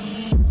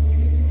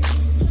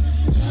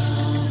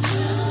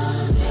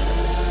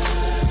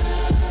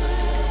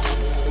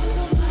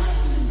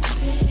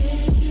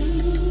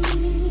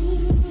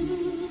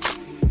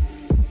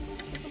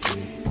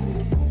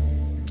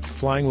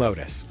 Flying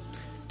Lotus.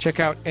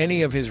 Check out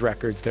any of his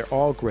records. They're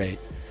all great.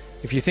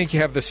 If you think you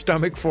have the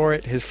stomach for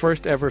it, his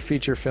first ever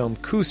feature film,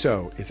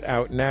 Kuso, is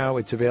out now.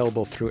 It's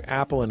available through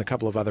Apple and a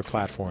couple of other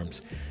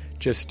platforms.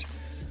 Just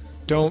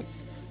don't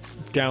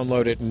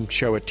download it and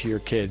show it to your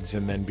kids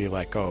and then be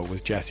like, oh, it was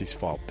Jesse's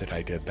fault that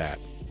I did that.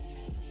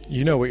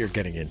 You know what you're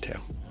getting into.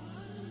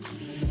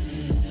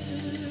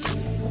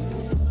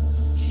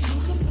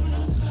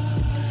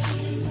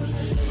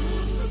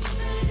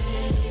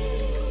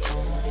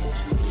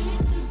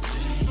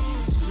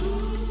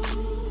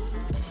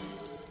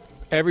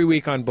 Every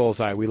week on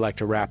Bullseye, we like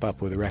to wrap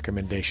up with a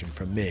recommendation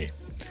from me.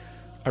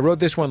 I wrote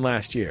this one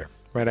last year,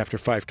 right after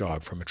Phife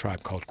Dawg from A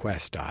Tribe Called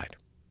Quest died.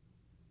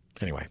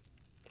 Anyway,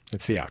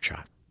 it's the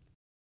outshot.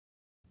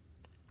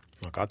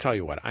 Look, I'll tell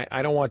you what,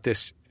 I don't want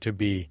this to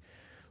be,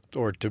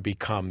 or to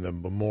become, the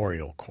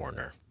memorial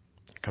corner.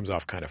 It comes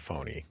off kind of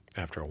phony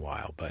after a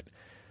while, but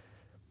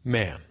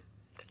man,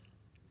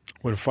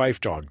 when Phife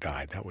Dawg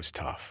died, that was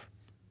tough.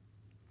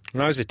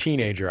 When I was a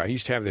teenager, I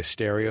used to have this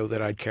stereo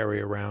that I'd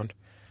carry around,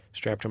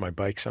 strapped to my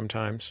bike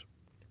sometimes.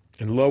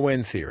 And Low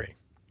End Theory,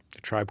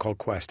 the Tribe Called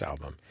Quest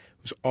album,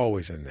 was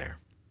always in there.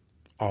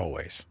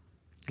 Always.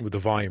 With the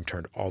volume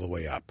turned all the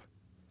way up.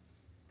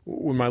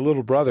 When my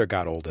little brother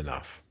got old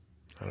enough,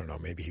 I don't know,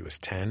 maybe he was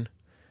 10,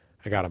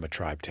 I got him a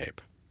Tribe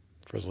tape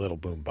for his little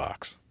boom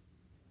box.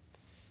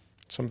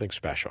 Something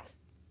special.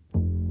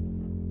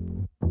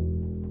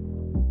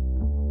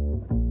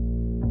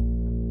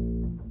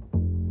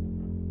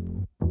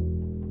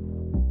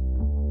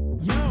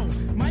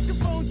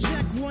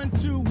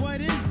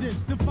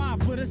 The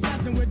 5-foot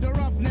assassin with the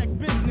roughneck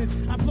business.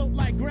 I float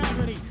like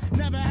gravity,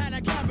 never had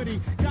a cavity.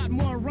 already got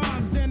more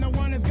rhymes than the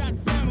one that's got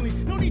family.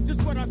 No need to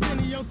sweat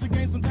Arsenio to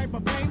gain some type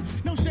of fame.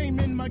 No shame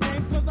in my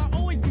game, cause I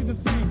always be the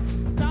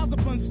same. Styles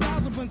upon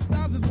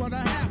styles is what I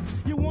have.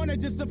 You wanna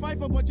just a fight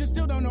for, but you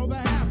still don't know the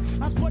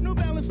half. I sport New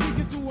Balance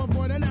sneakers to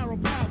avoid a narrow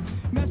path.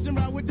 Messing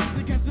around with this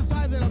against the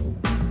size of the...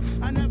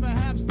 I never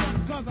half step,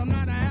 cause I'm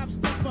not a half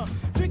stepper.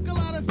 Drink a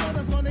lot of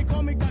soda, so they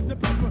call me Dr.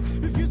 Pepper.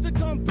 Refuse to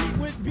compete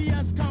with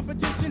BS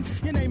competition.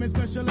 Your name is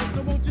Special Ed,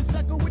 so won't you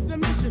suckle with the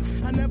mission?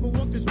 I never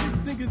walk the street,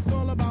 think it's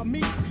all about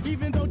me.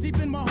 Even though deep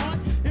in my heart,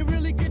 it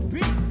really could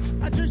be.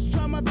 I just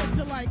try my best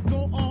to like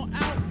go all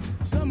out.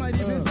 Some might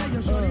even say, yo,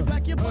 shorty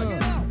black, you're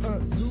bugging out.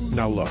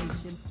 Now look,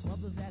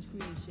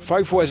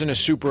 Phife wasn't a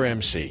super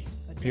MC.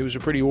 He was a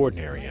pretty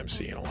ordinary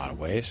MC in a lot of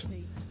ways.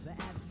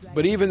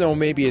 But even though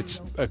maybe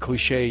it's a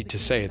cliche to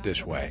say it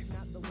this way,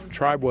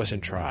 Tribe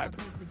wasn't Tribe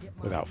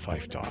without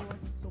Phife Dawg.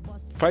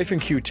 Phife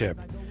and Q-Tip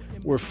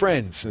were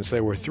friends since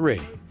they were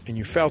 3, and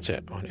you felt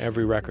it on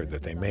every record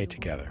that they made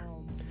together.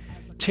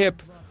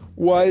 Tip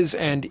was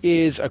and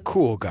is a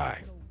cool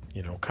guy,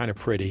 kind of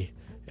pretty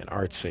and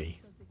artsy.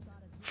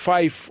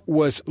 Phife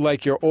was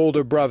like your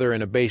older brother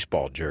in a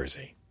baseball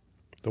jersey,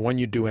 the one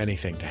you'd do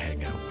anything to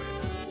hang out with.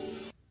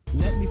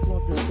 Let me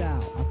flaunt the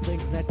style. I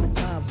think that the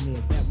time's near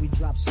that we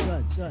drop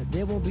studs.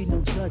 There won't be no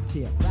duds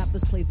here.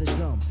 Rappers play the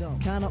dumb.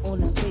 Kinda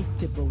on the space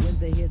tip, but when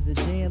they hear the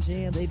jam,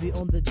 they be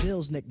on the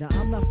dills, Nick. Now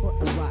I'm not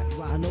frontin' rock.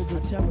 I know the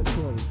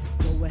territory.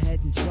 Go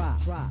ahead and try.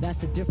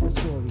 That's a different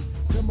story.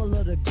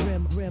 Similar to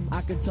Grim,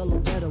 I can tell a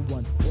better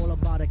one. All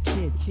about a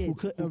kid who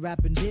couldn't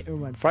rap and didn't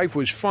run. Phife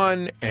was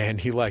fun, and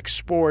he liked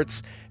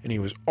sports, and he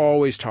was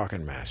always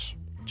talking mess.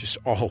 Just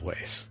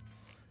always.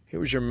 He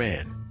was your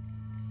man.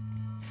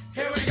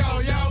 Here we go,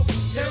 yo.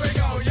 Here we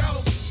go,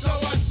 yo. So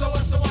what's the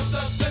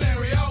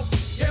scenario?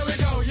 Here we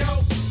go,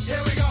 yo. Here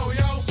we go,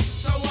 yo.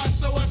 So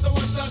what's the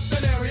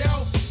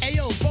scenario?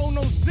 Ayo, Bo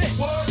knows this,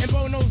 and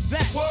Bo knows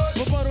that.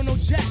 But Bo don't know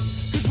jack,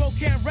 cause Bo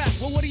can't rap.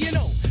 Well, what do you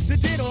know? The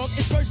D-Dog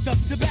is first up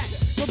to bat.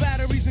 No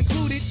batteries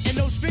included, and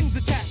no strings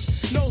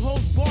attached. No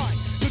holds barred.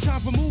 No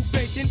time for move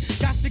faking.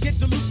 Got to get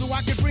the loot so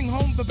I can bring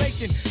home the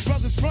bacon.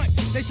 Brothers front,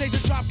 they say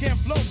the drop can't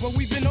flow, but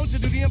we've been known to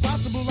do the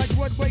impossible like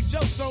Broadway Joe.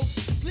 So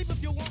sleep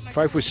if you want.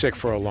 Phife was sick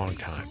for a long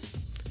time.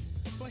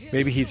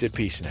 Maybe he's at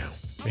peace now.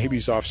 Maybe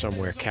he's off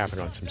somewhere capping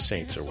on some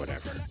Saints or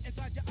whatever.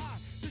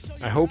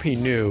 I hope he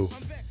knew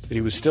that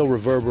he was still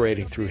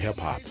reverberating through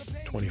hip-hop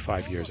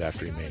 25 years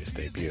after he made his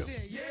debut.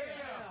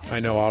 I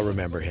know I'll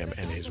remember him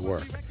and his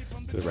work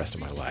for the rest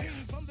of my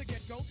life.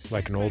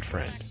 Like an old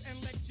friend.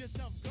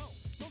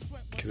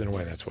 Because in a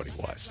way, that's what he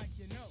was.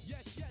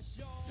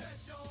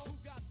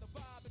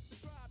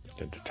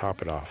 Then to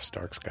top it off,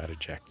 Starks got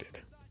ejected.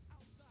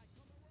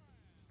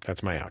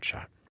 That's my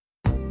outshot.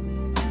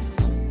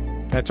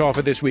 That's all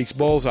for this week's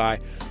Bullseye.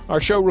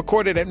 Our show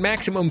recorded at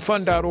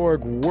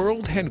MaximumFun.org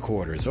World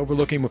Headquarters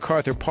overlooking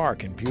MacArthur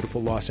Park in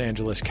beautiful Los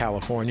Angeles,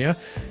 California.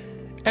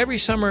 Every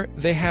summer,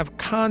 they have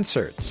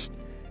concerts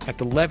at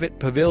the Levitt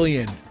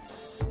Pavilion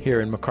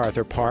here in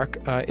MacArthur Park.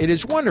 It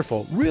is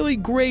wonderful. Really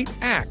great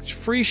acts.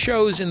 Free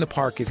shows in the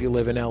park if you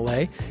live in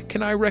L.A.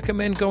 Can I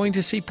recommend going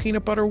to see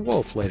Peanut Butter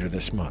Wolf later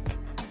this month?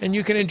 And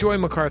you can enjoy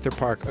MacArthur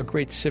Park, a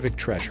great civic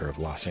treasure of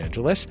Los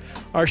Angeles.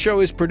 Our show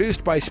is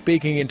produced by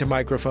Speaking Into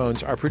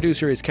Microphones. Our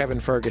producer is Kevin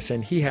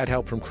Ferguson. He had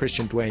help from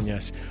Christian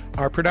Duenas.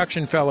 Our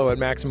production fellow at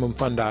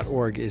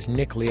MaximumFun.org is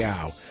Nick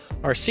Liao.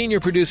 Our senior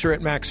producer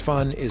at Max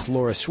Fun is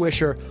Laura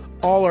Swisher.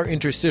 All our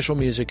interstitial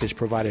music is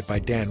provided by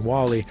Dan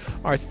Wally.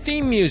 Our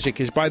theme music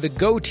is by the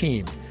Go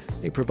Team.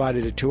 They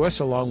provided it to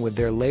us along with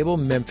their label,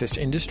 Memphis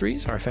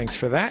Industries. Our thanks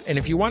for that. And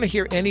if you want to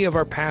hear any of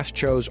our past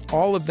shows,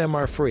 all of them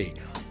are free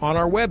on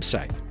our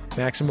website,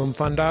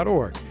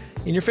 MaximumFun.org,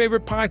 in your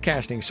favorite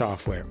podcasting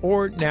software,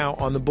 or now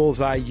on the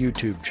Bullseye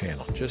YouTube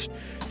channel. Just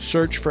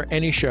search for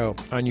any show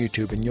on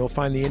YouTube, and you'll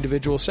find the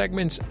individual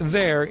segments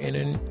there in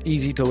an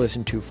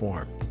easy-to-listen-to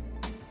form.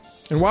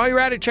 And while you're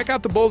at it, check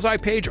out the Bullseye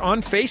page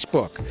on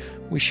Facebook.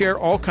 We share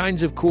all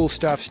kinds of cool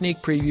stuff, sneak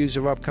previews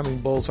of upcoming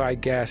Bullseye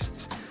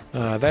guests.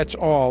 That's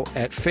all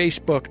at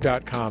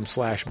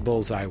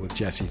facebook.com/bullseye with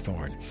Jesse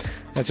Thorne.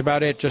 That's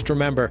about it. Just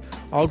remember,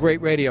 all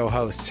great radio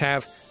hosts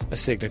have a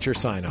signature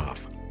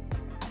sign-off.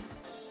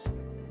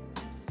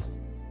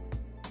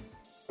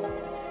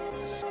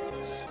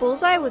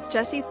 Bullseye with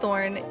Jesse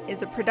Thorne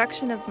is a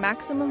production of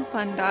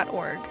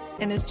MaximumFun.org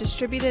and is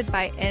distributed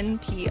by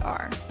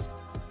NPR.